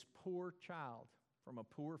be this poor child from a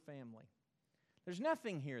poor family. There's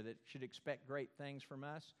nothing here that should expect great things from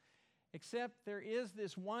us, except there is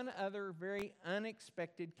this one other very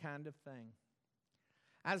unexpected kind of thing.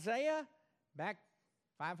 Isaiah, back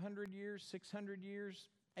 500 years, 600 years,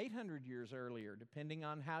 800 years earlier, depending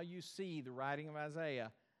on how you see the writing of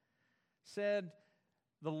Isaiah, said,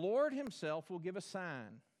 "The Lord Himself will give a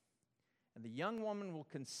sign, and the young woman will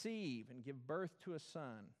conceive and give birth to a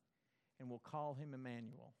son, and will call him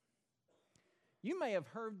Emmanuel." You may have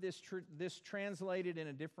heard this translated in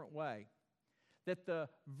a different way, that the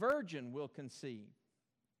virgin will conceive,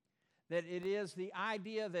 that it is the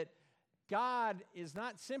idea that God is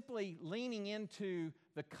not simply leaning into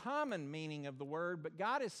the common meaning of the word, but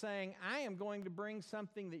God is saying, I am going to bring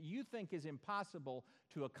something that you think is impossible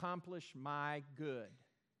to accomplish my good.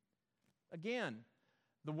 Again,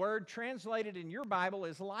 the word translated in your Bible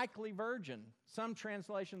is likely virgin. Some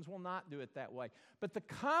translations will not do it that way. But the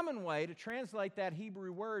common way to translate that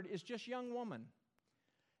Hebrew word is just young woman.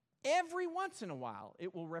 Every once in a while,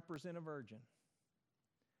 it will represent a virgin.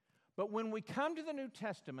 But when we come to the New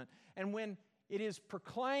Testament, and when it is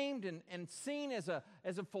proclaimed and seen as a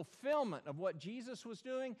fulfillment of what Jesus was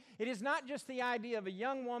doing, it is not just the idea of a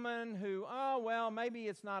young woman who, maybe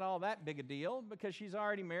it's not all that big a deal because she's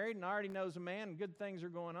already married and already knows a man and good things are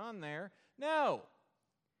going on there. No.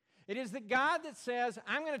 It is the God that says,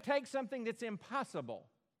 I'm going to take something that's impossible.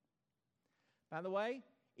 By the way,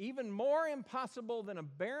 even more impossible than a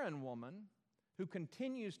barren woman who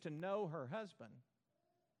continues to know her husband,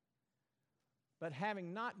 but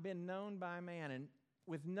having not been known by a man and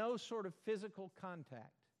with no sort of physical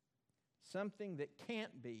contact, something that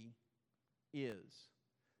can't be is.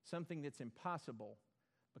 Something that's impossible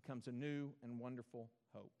becomes a new and wonderful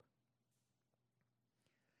hope.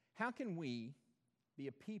 How can we be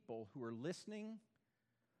a people who are listening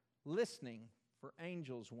for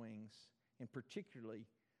angels' wings, and particularly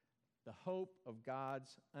the hope of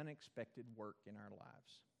God's unexpected work in our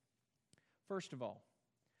lives? First of all,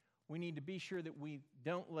 we need to be sure that we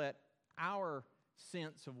don't let our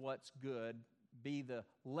sense of what's good be the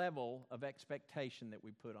level of expectation that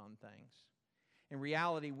we put on things. In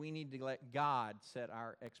reality, we need to let God set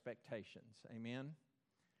our expectations. Amen?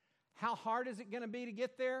 How hard is it going to be to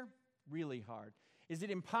get there? Really hard. Is it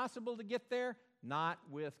impossible to get there? Not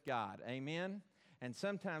with God. Amen? And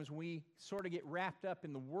sometimes we sort of get wrapped up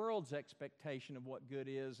in the world's expectation of what good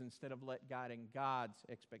is instead of let God in God's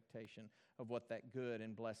expectation of what that good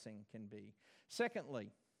and blessing can be. Secondly,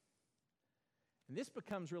 and this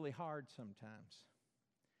becomes really hard sometimes,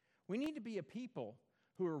 we need to be a people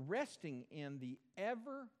who are resting in the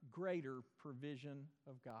ever greater provision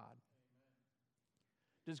of God.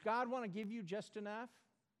 Does God want to give you just enough?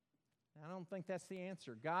 I don't think that's the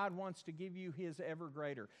answer. God wants to give you His ever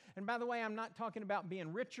greater. And by the way, I'm not talking about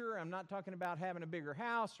being richer. I'm not talking about having a bigger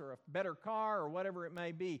house or a better car or whatever it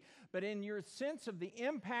may be. But in your sense of the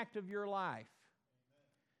impact of your life,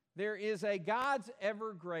 there is a God's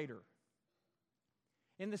ever greater.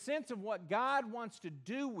 In the sense of what God wants to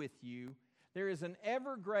do with you, there is an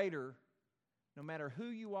ever greater, no matter who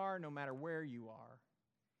you are, no matter where you are,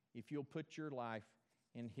 if you'll put your life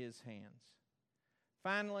in His hands.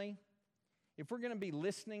 Finally, if we're going to be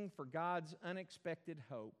listening for God's unexpected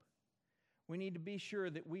hope, we need to be sure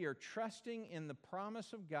that we are trusting in the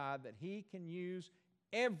promise of God that He can use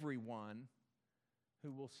everyone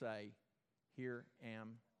who will say, "Here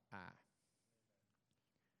am I."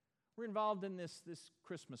 We're involved in this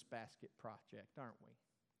Christmas basket project, aren't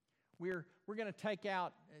we? We're going to take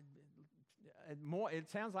out more.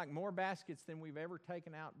 It sounds like more baskets than we've ever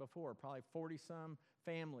taken out before. Probably 40-some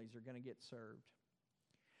families are going to get served.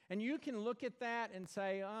 And you can look at that and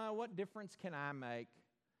say, what difference can I make?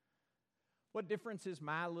 What difference is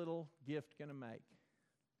my little gift going to make?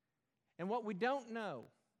 And what we don't know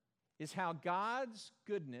is how God's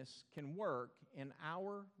goodness can work in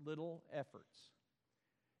our little efforts.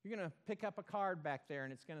 You're going to pick up a card back there,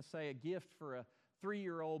 and it's going to say a gift for a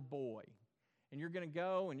 3-year-old boy. And you're going to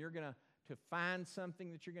go, and you're going to find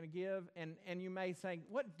something that you're going to give, and you may say,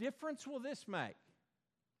 what difference will this make?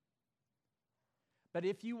 But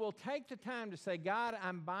if you will take the time to say, God,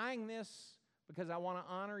 I'm buying this because I want to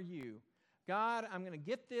honor you. God, I'm going to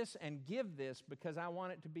get this and give this because I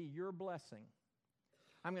want it to be your blessing.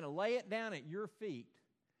 I'm going to lay it down at your feet.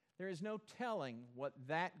 There is no telling what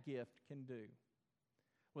that gift can do.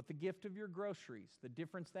 What the gift of your groceries, the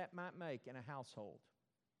difference that might make in a household.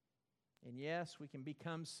 And yes, we can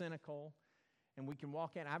become cynical and we can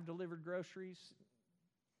walk in. I've delivered groceries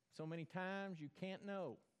so many times you can't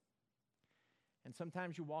know. And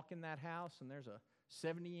sometimes you walk in that house and there's a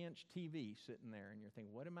 70-inch TV sitting there and you're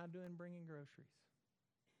thinking, what am I doing bringing groceries?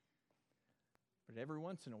 But every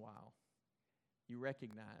once in a while, you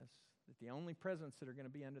recognize that the only presents that are going to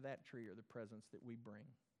be under that tree are the presents that we bring.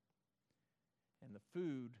 And the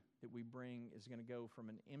food that we bring is going to go from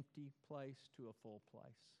an empty place to a full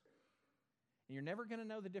place. And you're never going to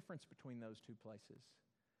know the difference between those two places.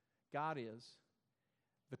 God is.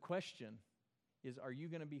 The question is, are you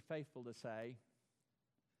going to be faithful to say,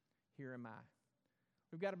 here am I?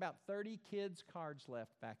 We've got about 30 kids' cards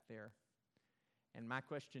left back there. And my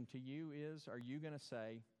question to you is, are you going to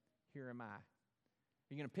say, here am I? Are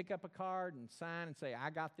you going to pick up a card and sign and say, I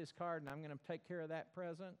got this card and I'm going to take care of that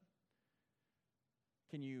present?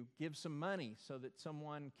 Can you give some money so that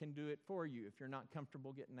someone can do it for you if you're not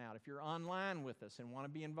comfortable getting out? If you're online with us and want to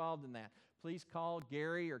be involved in that, please call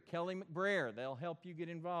Gary or Kelly McBrayer. They'll help you get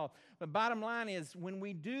involved. But bottom line is, when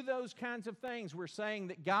we do those kinds of things, we're saying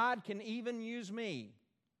that God can even use me.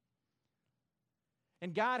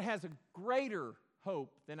 And God has a greater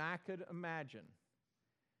hope than I could imagine.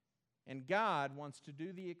 And God wants to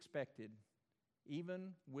do the expected,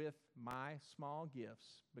 even with my small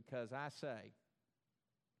gifts, because I say,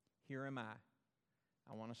 here am I.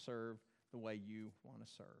 I want to serve the way you want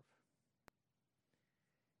to serve.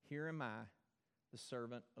 Here am I, the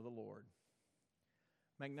servant of the Lord.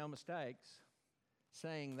 Make no mistakes,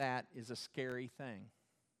 saying that is a scary thing.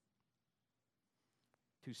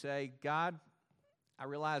 To say, God, I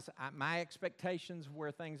realize my expectations of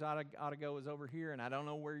where things ought to go is over here, and I don't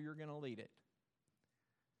know where you're going to lead it.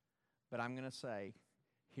 But I'm going to say,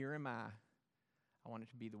 here am I. I want it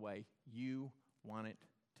to be the way you want it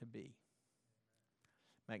to be.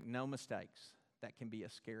 Make no mistakes, that can be a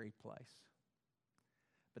scary place.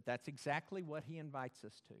 But that's exactly what he invites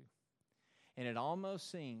us to. And it almost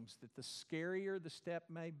seems that the scarier the step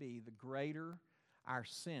may be, the greater our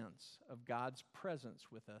sense of God's presence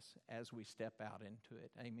with us as we step out into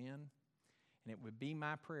it. Amen? And it would be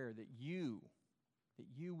my prayer that you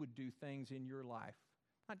would do things in your life,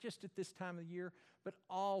 not just at this time of the year, but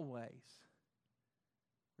always,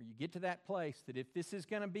 where you get to that place that if this is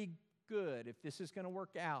going to be good, if this is going to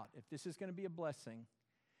work out, if this is going to be a blessing,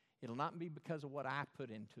 it'll not be because of what I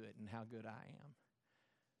put into it and how good I am,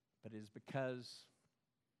 but it is because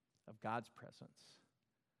of God's presence,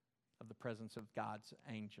 of the presence of God's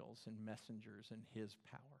angels and messengers and his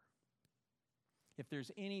power. If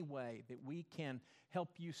there's any way that we can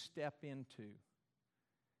help you step into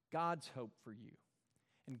God's hope for you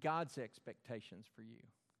and God's expectations for you,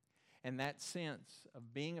 and that sense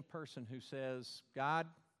of being a person who says, God,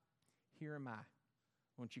 here am I.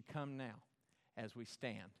 Won't you come now as we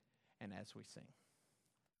stand and as we sing?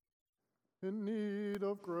 In need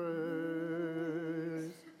of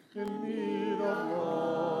grace, in need of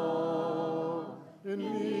love, in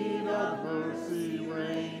need of mercy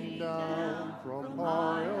rain down from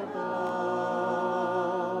high above,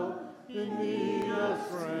 in need of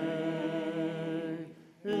strength,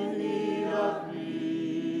 in need of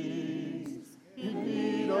peace, in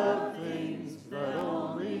need of things that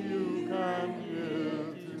only you can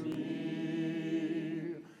give to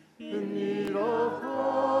me, in need of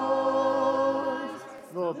Christ,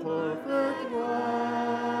 the perfect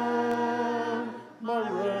Lamb, my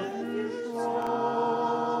refuge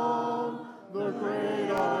strong, the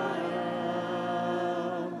great I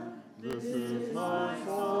am. This is my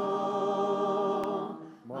song,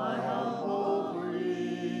 my humble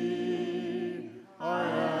plea. I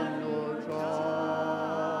am your child,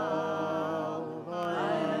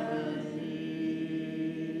 I am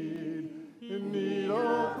in need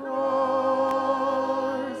of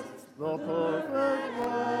Christ, the perfect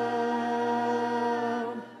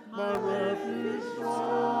Lamb, my refuge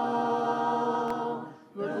strong,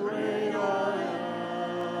 the great I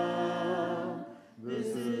am. This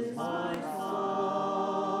is my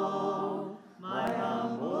song, my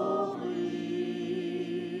humble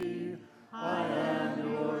plea. I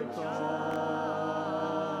am your child,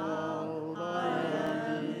 I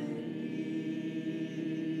am in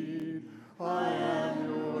need. I am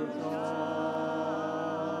your child.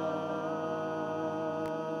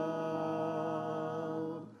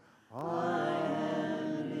 I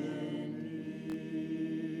am in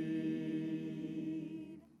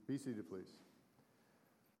need. Be seated, please.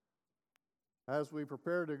 As we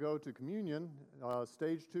prepare to go to communion,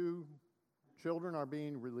 stage 2 children are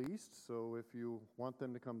being released, so if you want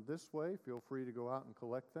them to come this way, feel free to go out and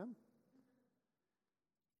collect them.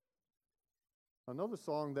 Another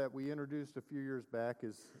song that we introduced a few years back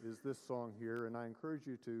is this song here, and I encourage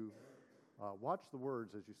you to watch the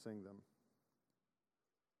words as you sing them.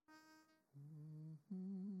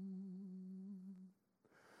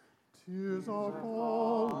 Tears are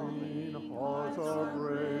falling, hearts are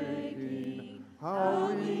breaking, how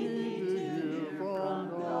we need to hear from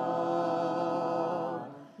God.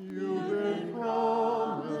 You've been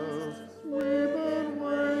promised, we've been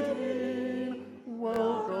waiting,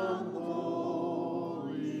 welcome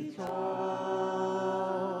holy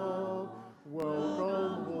child,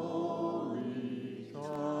 welcome holy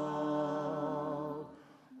child.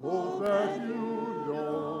 Hope that you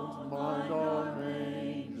don't mind our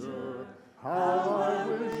manger, how I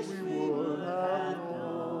wish we would have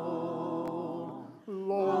known.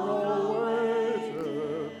 Long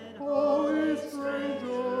awaited, holy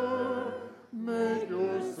stranger, make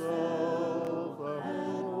yourself at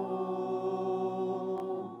home.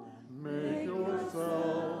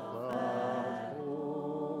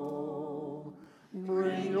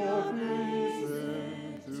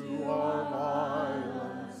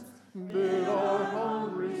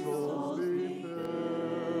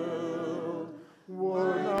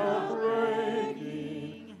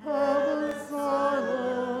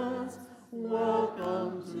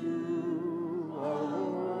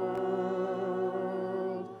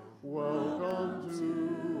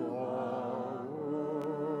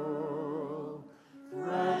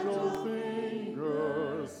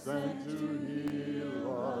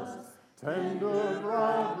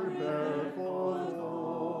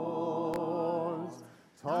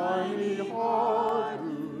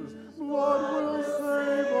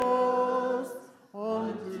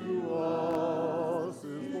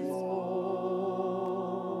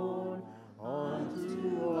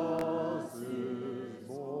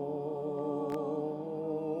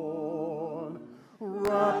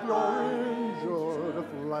 Wrap your injured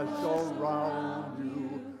flesh around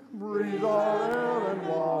you. Breathe our air and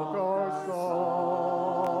walk our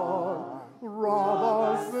song. Rob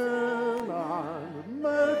our sin and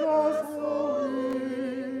make us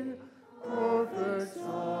holy. Perfect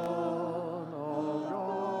Son of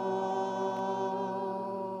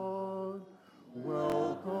God.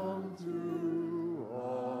 Welcome to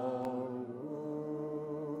our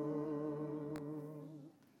world.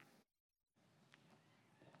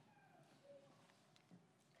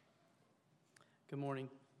 Good morning.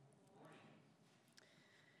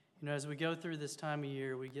 You know, as we go through this time of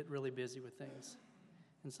year, we get really busy with things.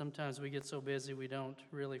 And sometimes we get so busy we don't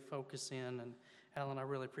really focus in. And Alan, I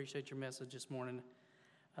really appreciate your message this morning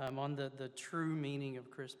on the true meaning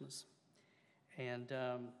of Christmas. And,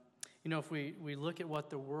 you know, if we look at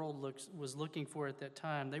what the world was looking for at that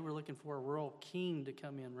time, they were looking for a royal king to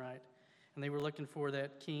come in, right? And they were looking for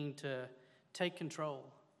that king to take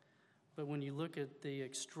control. But when you look at the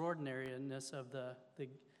extraordinariness of the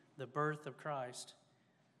birth of Christ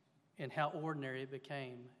and how ordinary it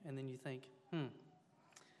became, and then you think,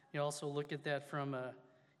 You also look at that from,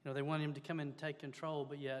 they wanted him to come in and take control,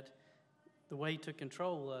 but yet the way he took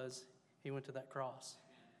control was he went to that cross.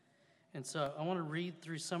 And so I want to read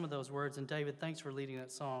through some of those words, and David, thanks for leading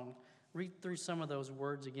that song. Read through some of those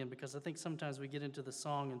words again, because I think sometimes we get into the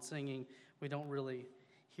song and singing, we don't really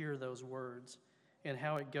hear those words and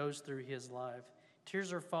how it goes through his life.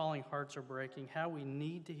 Tears are falling, hearts are breaking, how we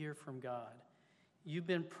need to hear from God. You've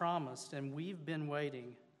been promised, and we've been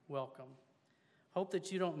waiting. Welcome. Hope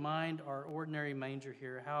that you don't mind our ordinary manger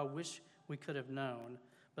here, how I wish we could have known.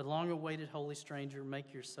 But long-awaited holy stranger,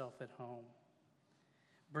 make yourself at home.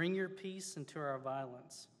 Bring your peace into our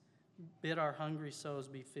violence. Bid our hungry souls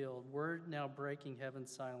be filled. Word now breaking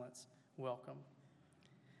heaven's silence. Welcome.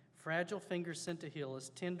 Fragile fingers sent to heal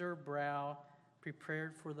us, tender brow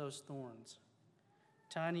prepared for those thorns.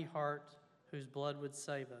 Tiny heart whose blood would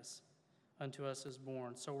save us, unto us is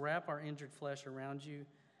born. So wrap our injured flesh around you,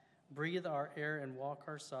 breathe our air and walk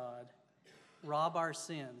our sod. Rob our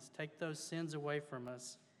sins, take those sins away from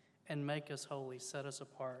us, and make us holy, set us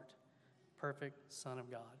apart. Perfect Son of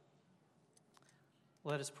God.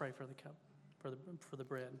 Let us pray for the cup, for the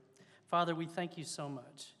bread. Father, we thank you so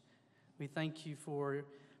much. We thank you for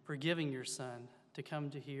giving your Son to come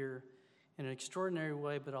to here in an extraordinary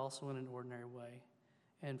way, but also in an ordinary way,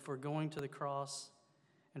 and for going to the cross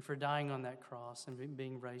and for dying on that cross and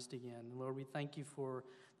being raised again. And Lord, we thank you for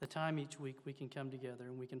the time each week we can come together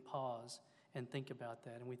and we can pause and think about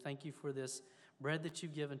that. And we thank you for this bread that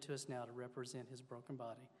you've given to us now to represent his broken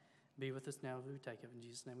body. Be with us now as we take it. In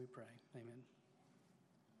Jesus' name we pray. Amen.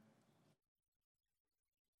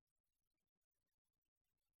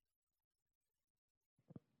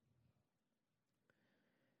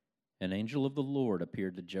 An angel of the Lord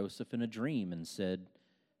appeared to Joseph in a dream and said,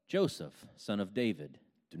 Joseph, son of David,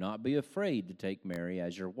 do not be afraid to take Mary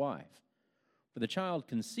as your wife, for the child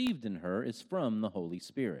conceived in her is from the Holy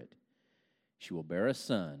Spirit. She will bear a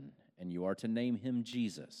son, and you are to name him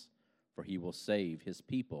Jesus, for he will save his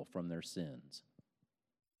people from their sins.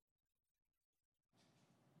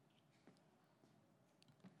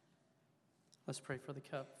 Let's pray for the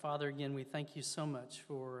cup. Father, again, we thank you so much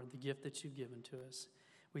for the gift that you've given to us.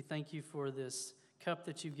 We thank you for this cup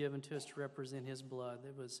that you've given to us to represent his blood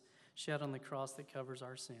that was shed on the cross that covers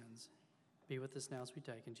our sins. Be with us now as we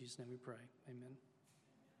take. In Jesus' name we pray. Amen.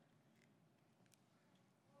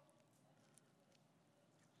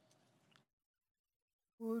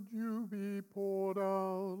 Would you be poured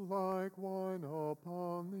out like wine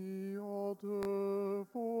upon the altar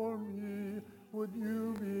for me? Would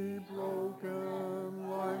you be broken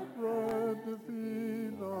like bread to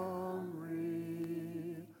feed the hungry?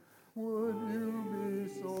 Would you be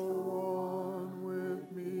so one with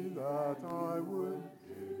me that I would,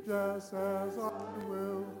 just as I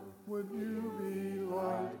will? Would you be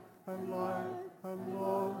light and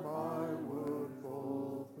love I would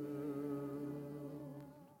fulfill?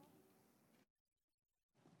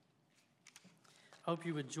 Hope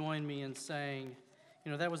you would join me in saying,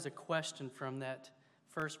 that was a question from that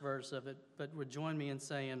first verse of it, but would join me in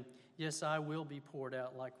saying, yes, I will be poured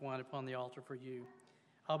out like wine upon the altar for you.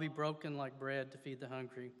 I'll be broken like bread to feed the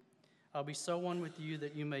hungry. I'll be so one with you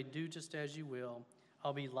that you may do just as you will.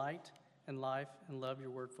 I'll be light and life and love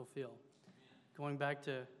your word fulfill. Going back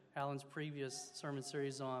to Alan's previous sermon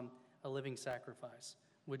series on a living sacrifice.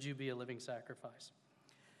 Would you be a living sacrifice?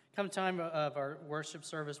 Come time of our worship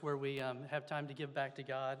service where we have time to give back to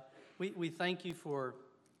God. We thank you for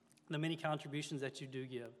the many contributions that you do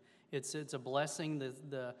give It's a blessing,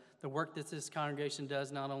 the work that this congregation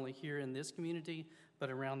does, not only here in this community, but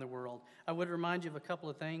around the world. I would remind you of a couple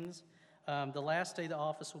of things. The last day the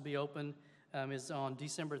office will be open is on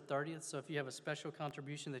December 30th, so if you have a special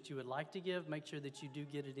contribution that you would like to give, make sure that you do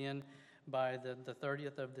get it in by the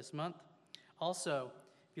 30th of this month. Also,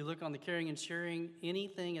 if you look on the caring and sharing,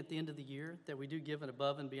 anything at the end of the year that we do give it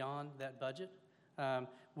above and beyond that budget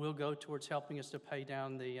will go towards helping us to pay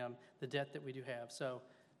down the debt that we do have. So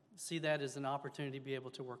see that as an opportunity to be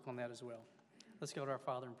able to work on that as well. Let's go to our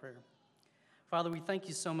Father in prayer. Father, we thank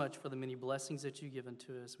you so much for the many blessings that you've given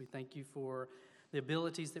to us. We thank you for the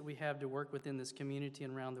abilities that we have to work within this community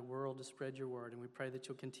and around the world to spread your word. And we pray that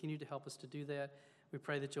you'll continue to help us to do that. We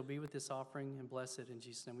pray that you'll be with this offering and bless it. In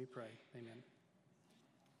Jesus' name we pray. Amen.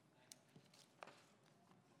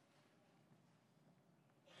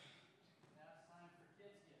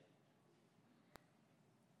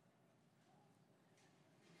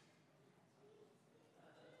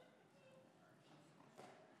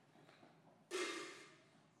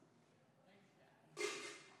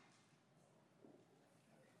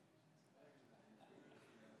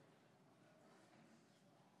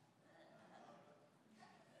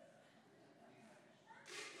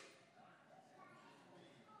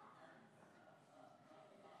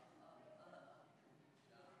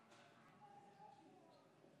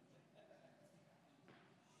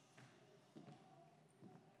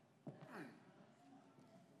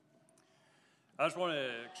 I just want to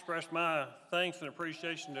express my thanks and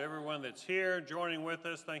appreciation to everyone that's here joining with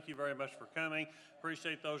us. Thank you very much for coming.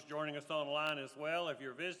 Appreciate those joining us online as well. If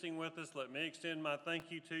you're visiting with us, let me extend my thank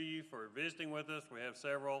you to you for visiting with us. We have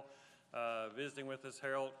several visiting with us.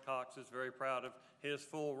 Harold Cox is very proud of his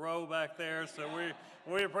full row back there, so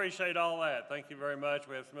we appreciate all that. Thank you very much.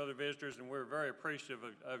 We have some other visitors, and we're very appreciative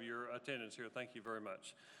of your attendance here. Thank you very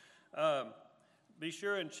much. Be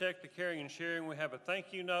sure and check the caring and sharing. We have a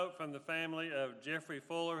thank you note from the family of Jeffrey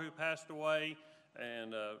Fuller, who passed away,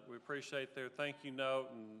 and we appreciate their thank you note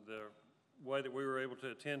and the way that we were able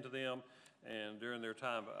to attend to them and during their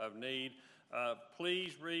time of need.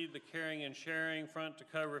 Please read the caring and sharing front to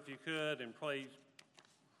cover if you could, and please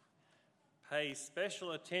pay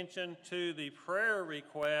special attention to the prayer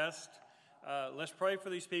request. Let's pray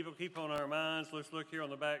for these people, keep on our minds. Let's look here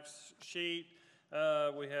on the back sheet.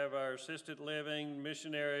 We have our assisted living,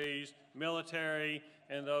 missionaries, military,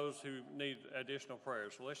 and those who need additional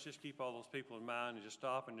prayers. So let's just keep all those people in mind and just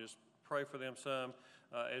stop and just pray for them some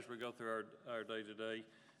as we go through our day-to-day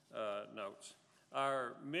notes.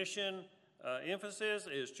 Our mission emphasis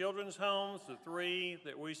is children's homes, the three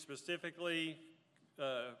that we specifically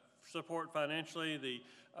support financially, the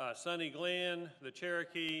Sunny Glen, the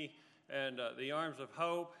Cherokee, and the Arms of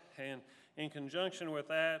Hope. And in conjunction with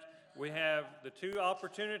that, we have the two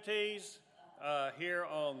opportunities here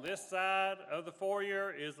on this side of the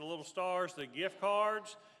foyer is the little stars, the gift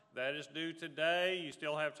cards. That is due today. You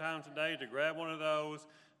still have time today to grab one of those,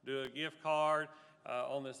 do a gift card.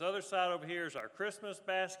 On this other side over here is our Christmas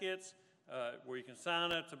baskets where you can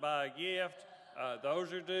sign up to buy a gift.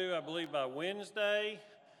 Those are due, I believe, by Wednesday.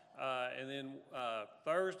 And then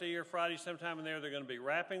Thursday or Friday, sometime in there, they're going to be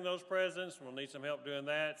wrapping those presents. We'll need some help doing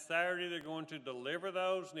that. Saturday, they're going to deliver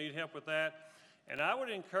those. Need help with that. And I would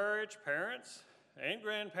encourage parents and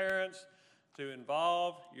grandparents to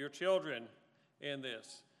involve your children in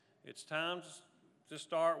this. It's time to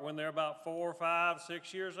start when they're about 4, 5,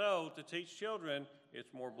 6 years old to teach children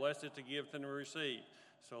it's more blessed to give than to receive.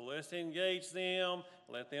 So let's engage them,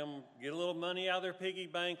 let them get a little money out of their piggy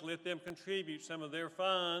bank, let them contribute some of their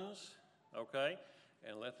funds, okay?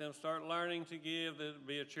 And let them start learning to give,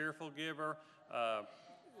 be a cheerful giver.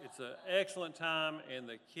 It's an excellent time, and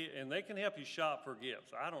they can help you shop for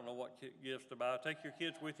gifts. I don't know what gifts to buy. Take your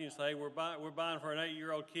kids with you and say, we're buying for an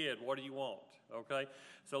 8-year-old kid. What do you want, okay?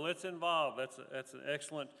 So let's involve. That's an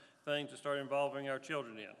excellent thing to start involving our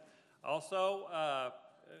children in. Also,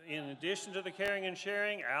 in addition to the caring and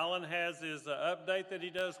sharing, Alan has his update that he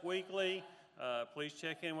does weekly. Please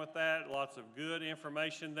check in with that. Lots of good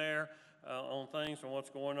information there on things and what's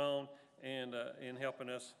going on and in helping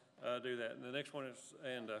us do that. And the next one is,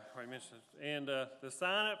 the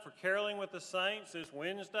sign up for Caroling with the Saints is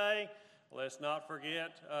Wednesday. Let's not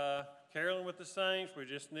forget Caroling with the Saints. We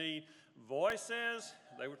just need voices.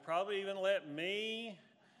 They would probably even let me,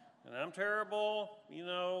 and I'm terrible,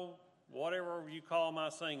 whatever you call my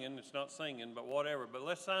singing. It's not singing, but whatever. But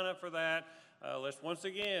let's sign up for that. Let's, once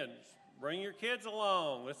again, bring your kids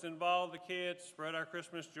along. Let's involve the kids, spread our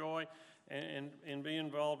Christmas joy, and be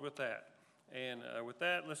involved with that. And with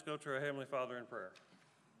that, let's go to our Heavenly Father in prayer.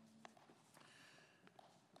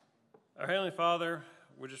 Our Heavenly Father,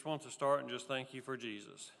 we just want to start and just thank you for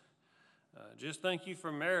Jesus. Just thank you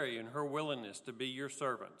for Mary and her willingness to be your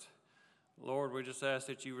servant. Lord, we just ask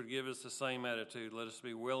that you would give us the same attitude. Let us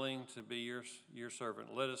be willing to be your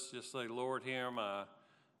servant. Let us just say, Lord, here am I,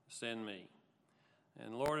 send me.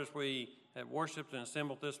 And Lord, as we have worshiped and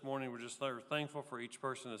assembled this morning, we're just thankful for each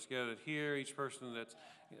person that's gathered here, each person that's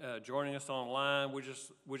joining us online.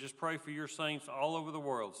 We just pray for your saints all over the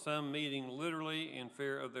world, some meeting literally in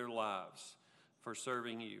fear of their lives for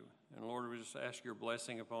serving you. And Lord, we just ask your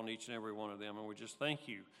blessing upon each and every one of them. And we just thank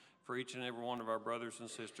you for each and every one of our brothers and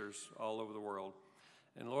sisters all over the world.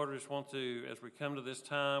 And Lord, we just want to, as we come to this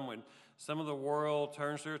time when some of the world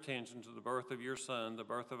turns their attention to the birth of your Son, the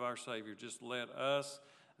birth of our Savior, just let us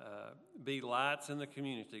be lights in the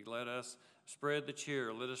community. Let us spread the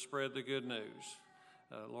cheer. Let us spread the good news.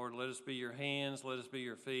 Lord, let us be your hands. Let us be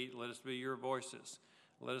your feet. Let us be your voices.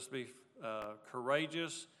 Let us be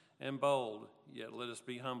courageous and bold, yet let us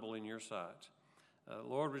be humble in your sight.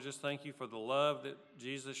 Lord, we just thank you for the love that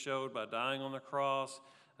Jesus showed by dying on the cross.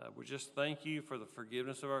 We just thank you for the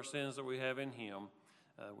forgiveness of our sins that we have in him.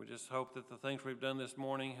 We just hope that the things we've done this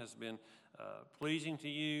morning has been pleasing to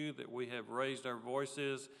you, that we have raised our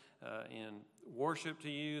voices in worship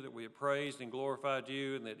to you, that we have praised and glorified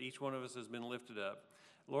you, and that each one of us has been lifted up.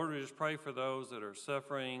 Lord, we just pray for those that are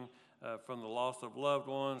suffering from the loss of loved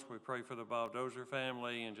ones. We pray for the Bob Dozier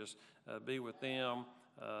family and just be with them.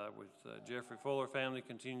 With Jeffrey Fuller family,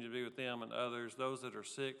 continue to be with them and others. Those that are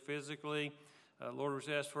sick physically, Lord, we just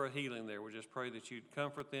ask for a healing there. We just pray that you'd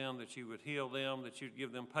comfort them, that you would heal them, that you'd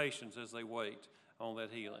give them patience as they wait on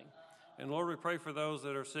that healing. And Lord, we pray for those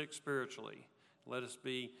that are sick spiritually. Let us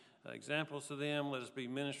be examples to them. Let us be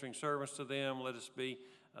ministering servants to them. Let us be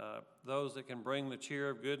those that can bring the cheer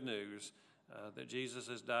of good news that Jesus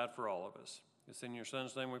has died for all of us. It's in your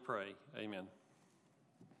Son's name we pray. Amen.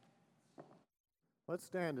 Let's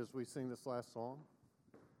stand as we sing this last song.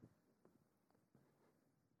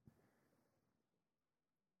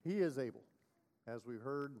 He is able. As we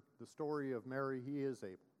heard the story of Mary, he is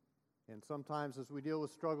able. And sometimes as we deal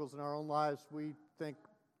with struggles in our own lives, we think,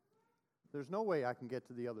 there's no way I can get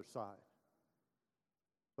to the other side.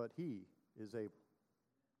 But he is able.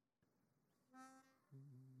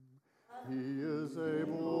 He is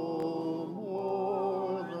able,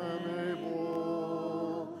 more than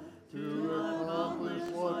able, to accomplish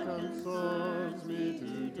what concerns me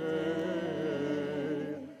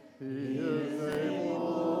today. He is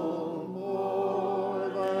able, more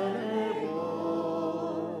than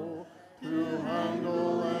able, to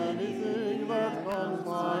handle anything that comes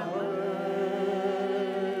my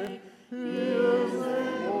way. He is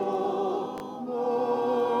able,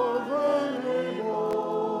 more than able,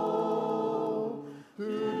 to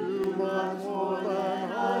do much more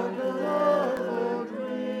than I could ever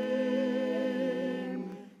dream.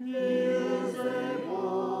 He is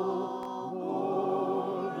able,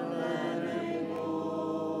 more than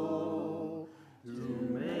able, to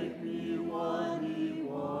make me what he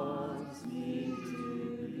wants me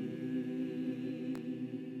to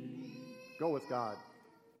be. Go with God.